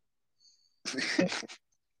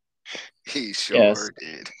 He sure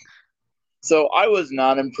did. So I was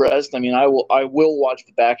not impressed. I mean, I will watch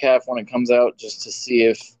the back half when it comes out just to see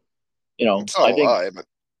if, it's not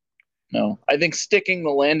I think sticking the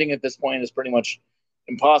landing at this point is pretty much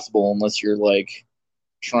impossible unless you're like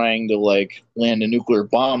trying to like land a nuclear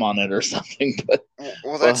bomb on it or something. But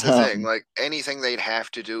well, that's the thing. Like anything they'd have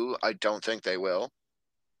to do, I don't think they will.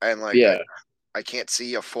 And like, I can't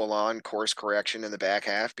see a full-on course correction in the back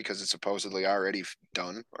half because it's supposedly already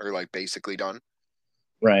done or like basically done.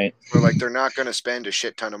 Right. Or like they're not going to spend a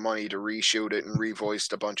shit ton of money to reshoot it and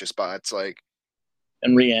revoice a bunch of spots, like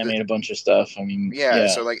and reanimate a bunch of stuff. I mean,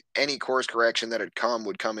 so like any course correction that would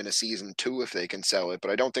come in a season 2 if they can sell it. But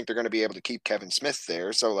I don't think they're going to be able to keep Kevin Smith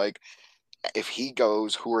there. So like, if he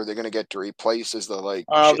goes, who are they going to get to replace as the like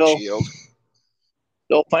shit shield?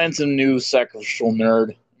 They'll find some new sacrificial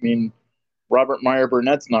nerd. I mean, Robert Meyer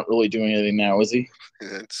Burnett's not really doing anything now, is he?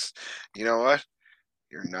 It's, you know what?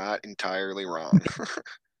 You're not entirely wrong.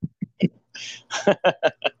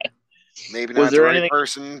 Maybe not the right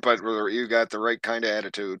person, but you got the right kind of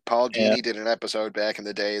attitude. Paul Dini did an episode back in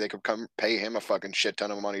the day. They could come pay him a fucking shit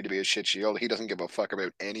ton of money to be a shit shield. He doesn't give a fuck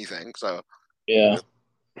about anything. So yeah.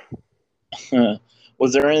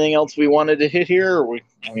 Was there anything else we wanted to hit here?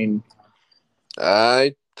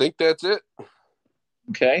 I think that's it.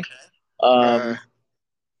 Okay.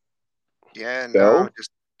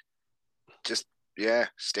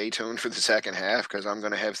 Stay tuned for the second half because I'm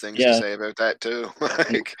going to have things to say about that too.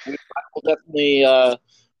 We'll definitely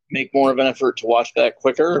make more of an effort to watch that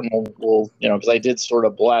quicker, and we'll because I did sort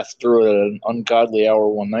of blast through it at an ungodly hour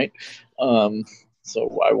one night.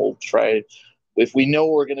 So I will try. If we know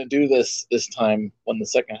we're going to do this time when the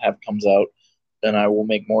second half comes out, then I will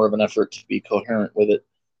make more of an effort to be coherent with it.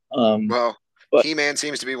 Well, but He-Man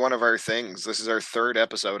seems to be one of our things. This is our third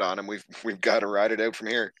episode on him. We've got to ride it out from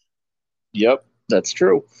here. Yep, that's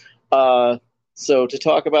true. So to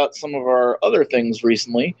talk about some of our other things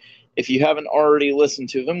recently, if you haven't already listened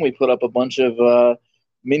to them, we put up a bunch of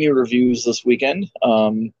mini reviews this weekend.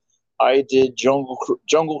 I did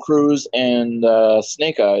Jungle Cruise and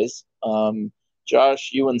Snake Eyes. Josh,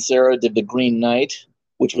 you and Sarah did The Green Knight,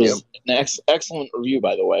 which was an excellent review,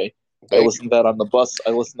 by the way. I listened to that on the bus.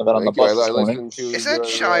 This morning. Is that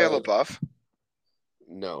Shia LaBeouf?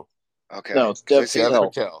 No. Okay. No, it's Dev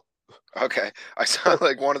Patel. Okay. I saw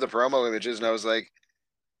like one of the promo images and I was like,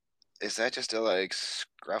 is that just a like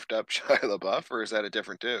scruffed up Shia LaBeouf or is that a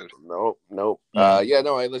different dude? Nope.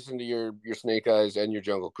 I listened to your Snake Eyes and your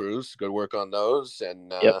Jungle Cruise. Good work on those.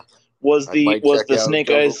 And was the Snake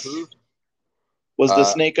Eyes was the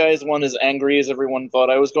Snake Eyes one as angry as everyone thought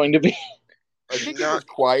I was going to be? I think it was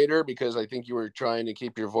quieter because I think you were trying to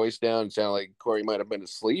keep your voice down and sound like Corey might have been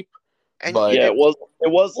asleep. But yeah, it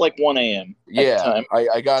was like 1 a.m. Yeah, at the time.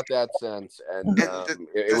 I got that sense, and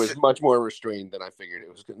it was much more restrained than I figured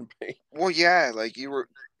it was going to be. Well, yeah, like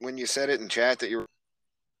when you said it in chat that you were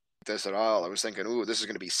this at all, I was thinking, ooh, this is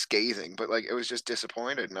going to be scathing, but like it was just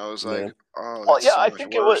disappointed, and I was like, oh, that's so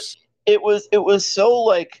much worse. It was so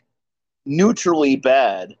like neutrally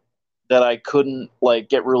bad that I couldn't like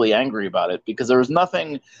get really angry about it because there was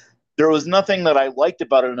nothing that I liked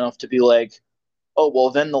about it enough to be like, oh, well,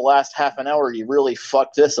 then the last half an hour you really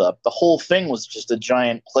fucked this up. The whole thing was just a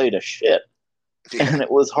giant plate of shit. Yeah. And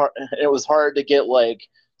it was hard to get like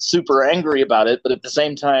super angry about it, but at the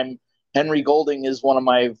same time, Henry Golding is one of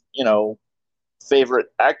my, favorite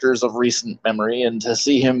actors of recent memory, and to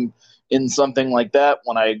see him in something like that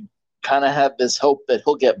when I kind of had this hope that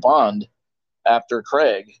he'll get Bond after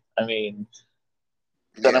Craig, I mean,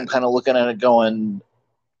 then I'm kind of looking at it going,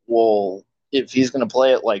 well, if he's going to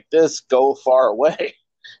play it like this, go far away.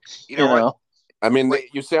 You know what? I mean,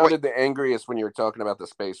 you sounded the angriest when you were talking about the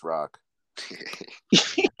space rock.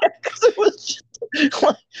 Yeah, because it was just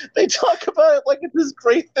like, they talk about it like it's this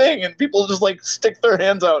great thing, and people just like stick their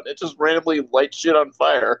hands out and it just randomly lights shit on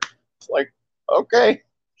fire. It's like, okay,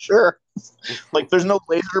 sure. Like there's no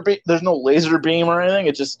laser beam or anything.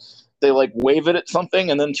 It just they like wave it at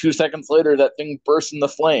something, and then 2 seconds later that thing bursts into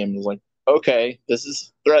flames. Like, okay, this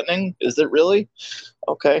is threatening. Is it really?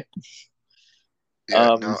 Okay.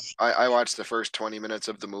 Yeah, no, I watched the first 20 minutes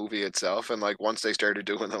of the movie itself, and like once they started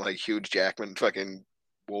doing the like Hugh Jackman fucking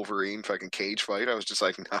Wolverine fucking cage fight, I was just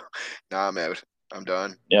like, no, I'm out. I'm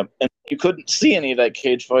done. Yep, and you couldn't see any of that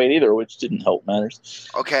cage fight either, which didn't help matters.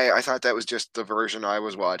 Okay, I thought that was just the version I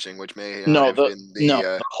was watching, which may have been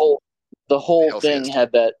the whole thing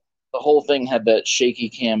had that. The whole thing had that shaky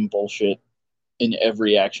cam bullshit in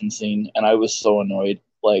every action scene, and I was so annoyed.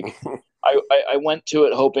 Like, I went to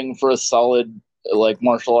it hoping for a solid like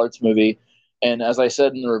martial arts movie, and as I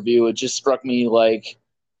said in the review, it just struck me like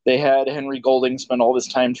they had Henry Golding spend all this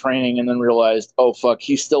time training and then realized, oh fuck,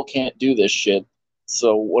 he still can't do this shit.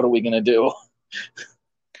 So what are we gonna do?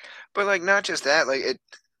 But like, not just that, like it.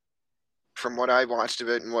 From what I watched of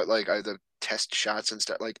it and what like the test shots and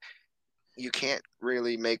stuff, like you can't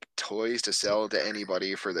really make toys to sell to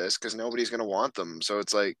anybody for this because nobody's gonna want them. So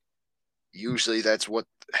it's like usually that's what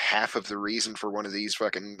half of the reason for one of these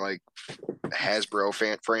fucking like Hasbro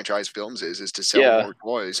franchise films is to sell more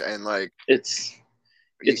toys, and like it's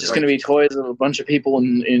just like, gonna be toys of a bunch of people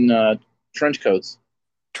in trench coats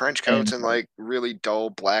and like really dull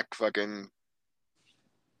black fucking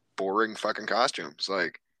boring fucking costumes.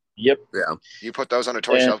 Like, yep, yeah, you put those on a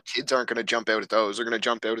toy shelf, kids aren't gonna jump out at those. They're gonna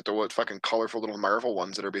jump out at the fucking colorful little Marvel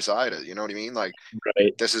ones that are beside it. You know what I mean? Like,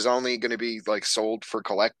 this is only gonna be like sold for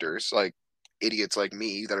collectors, like idiots like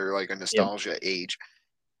me that are like a nostalgia age.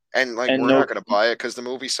 And like we're not gonna buy it because the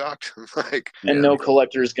movie sucked. Like, no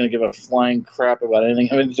collector is gonna give a flying crap about anything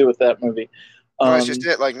having to do with that movie. No, that's just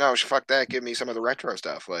it. Like, no, fuck that. Give me some of the retro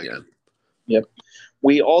stuff. Like, Yep.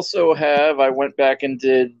 We also have. I went back and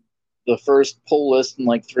did the first pull list in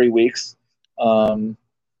like 3 weeks. I'm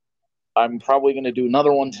probably going to do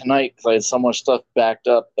another one tonight because I had so much stuff backed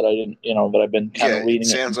up that I didn't, that I've been kind of reading. It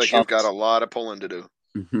sounds like you've got a lot of pulling to do.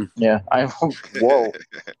 Yeah. Whoa.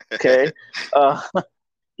 Okay.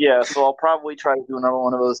 Yeah, so I'll probably try to do another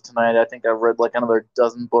one of those tonight. I think I've read like another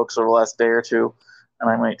dozen books over the last day or two, and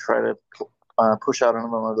I might try to push out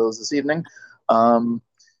another one of those this evening.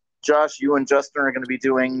 Josh, you and Justin are going to be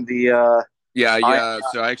doing the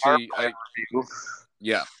So actually,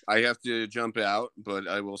 Yeah, I have to jump out, but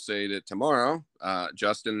I will say that tomorrow,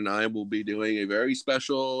 Justin and I will be doing a very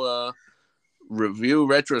special review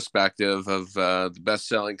retrospective of the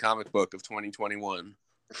best-selling comic book of 2021.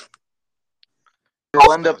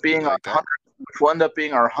 It'll end up being which will end up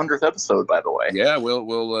being our 100th episode, by the way. Yeah,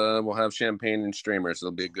 we'll have champagne and streamers.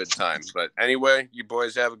 It'll be a good time. But anyway, you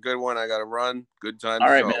boys have a good one. I got to run. Good time. All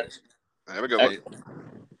right, man. Have a good one.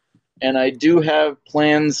 And I do have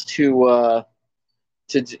plans to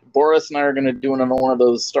Boris and I are going to do another one of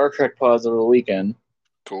those Star Trek pods over the weekend.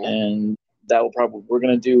 Cool. And we're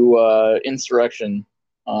going to do Insurrection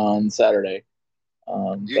on Saturday.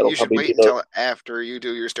 You should wait until after you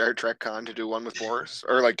do your Star Trek con to do one with Boris,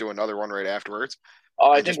 or like do another one right afterwards.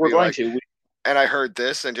 Oh, I think we're going to. And I heard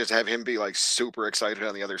this, and just have him be like super excited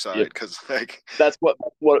on the other side, because like that's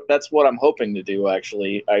what I'm hoping to do.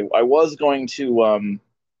 Actually, I was going to.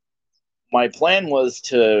 My plan was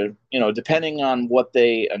to, depending on what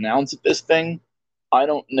they announce at this thing, I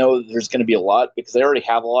don't know that there's going to be a lot, because they already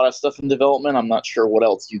have a lot of stuff in development. I'm not sure what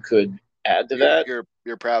else you could add to that.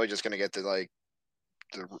 You're probably just going to get the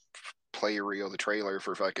play reel, the trailer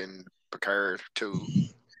for fucking Picard 2.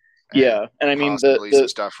 Yeah, and I mean the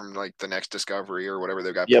stuff from like the next Discovery or whatever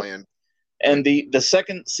they've got planned. And the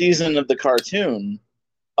second season of the cartoon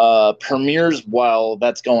premieres while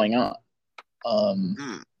that's going on.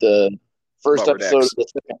 The first episode of the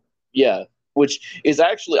second, which is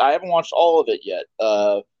actually, I haven't watched all of it yet.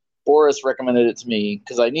 Boris recommended it to me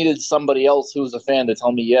because I needed somebody else who's a fan to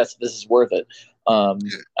tell me, yes, this is worth it. And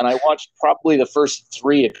I watched probably the first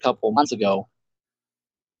 3 a couple months ago.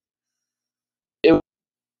 It was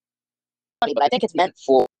funny, but I think it's meant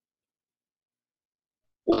for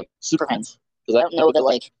super fans, because I don't know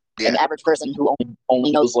that an average person who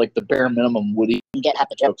only knows the bare minimum would even get half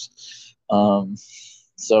the jokes.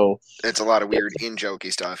 So it's a lot of weird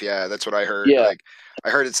in-jokey stuff. Yeah, that's what I heard. Yeah.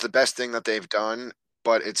 I heard it's the best thing that they've done,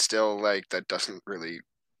 but it's still that doesn't really,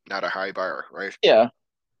 not a high bar, right? Yeah.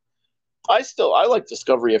 I like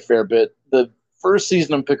Discovery a fair bit. The first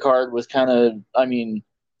season of Picard was kind of,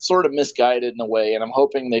 sort of misguided in a way, and I'm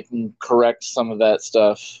hoping they can correct some of that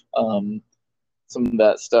stuff. Some of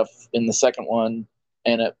that stuff in the second one,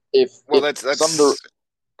 and it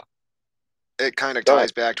kind of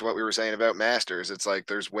ties back to what we were saying about Masters. It's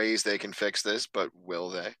there's ways they can fix this, but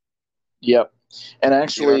will they? Yep. And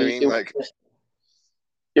actually,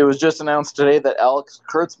 it was just announced today that Alex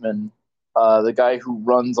Kurtzman, the guy who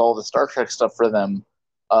runs all the Star Trek stuff for them,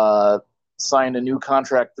 signed a new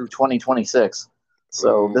contract through 2026.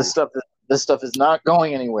 So this stuff is not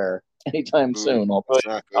going anywhere anytime soon. I'll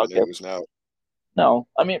tell you. No,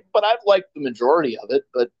 but I've liked the majority of it.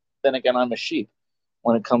 But then again, I'm a sheep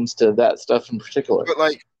when it comes to that stuff in particular.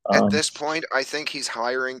 But at this point, I think he's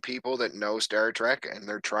hiring people that know Star Trek, and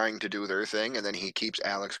they're trying to do their thing, and then he keeps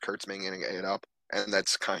Alex Kurtzman it up, and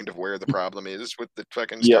that's kind of where the problem is with the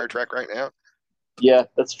fucking Star Trek right now. Yeah,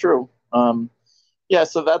 that's true. So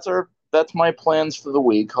that's my plans for the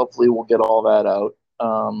week. Hopefully, we'll get all that out,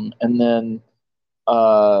 and then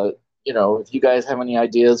if you guys have any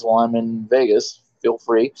ideas while I'm in Vegas, feel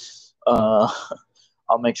free.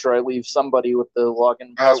 I'll make sure I leave somebody with the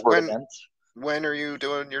login password again. When are you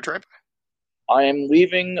doing your trip? I am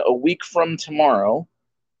leaving a week from tomorrow.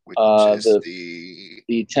 Which is the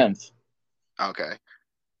 10th. Okay.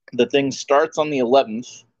 The thing starts on the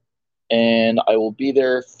 11th, and I will be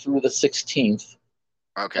there through the 16th.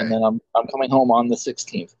 Okay. And then I'm coming home on the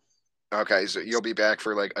 16th. Okay, so you'll be back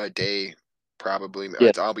for a day, probably.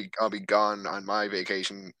 Yeah. I'll be gone on my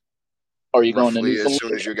vacation. Are you going to Newfoundland? As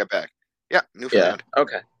soon as you get back? Yeah, Newfoundland. Yeah.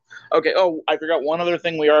 Okay. Oh, I forgot one other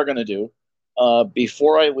thing we are going to do.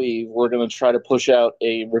 Before I leave, we're going to try to push out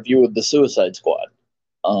a review of the Suicide Squad.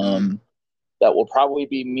 That will probably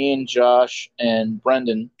be me and Josh and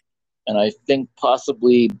Brendan, and I think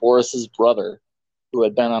possibly Boris's brother, who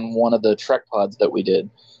had been on one of the Trek pods that we did.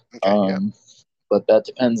 Okay, But that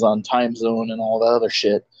depends on time zone and all that other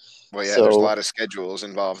shit. Well, yeah, there's a lot of schedules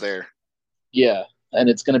involved there. Yeah, and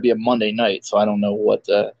it's going to be a Monday night, so I don't know what.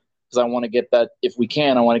 Because I want to get that, if we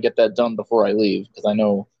can, I want to get that done before I leave, because I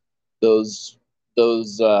know those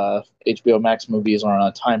HBO Max movies are on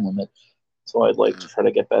a time limit, so I'd like to try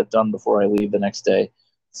to get that done before I leave the next day.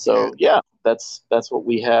 So that's what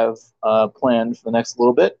we have planned for the next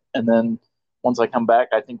little bit, and then once I come back,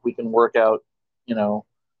 I think we can work out,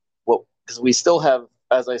 because we still have,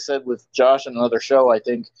 as I said with Josh and another show, I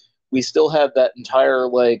think we still have that entire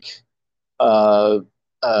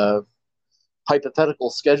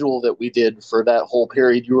hypothetical schedule that we did for that whole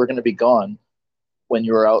period you were going to be gone when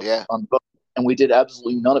you were out on the boat, and we did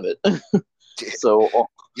absolutely none of it. So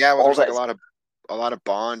there's a a lot of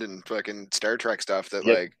Bond and fucking Star Trek stuff that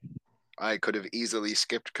like I could have easily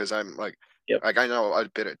skipped because I'm like I know a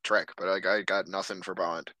bit of Trek, but like I got nothing for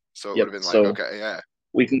Bond, so it would have been like okay, yeah.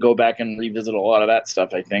 We can go back and revisit a lot of that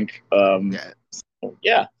stuff, I think.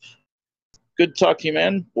 Yeah. Good to talk to you,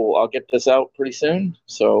 man. I'll get this out pretty soon,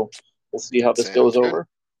 so we'll see how this goes over.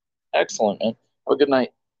 Excellent, man. Have a good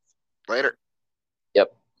night. Later.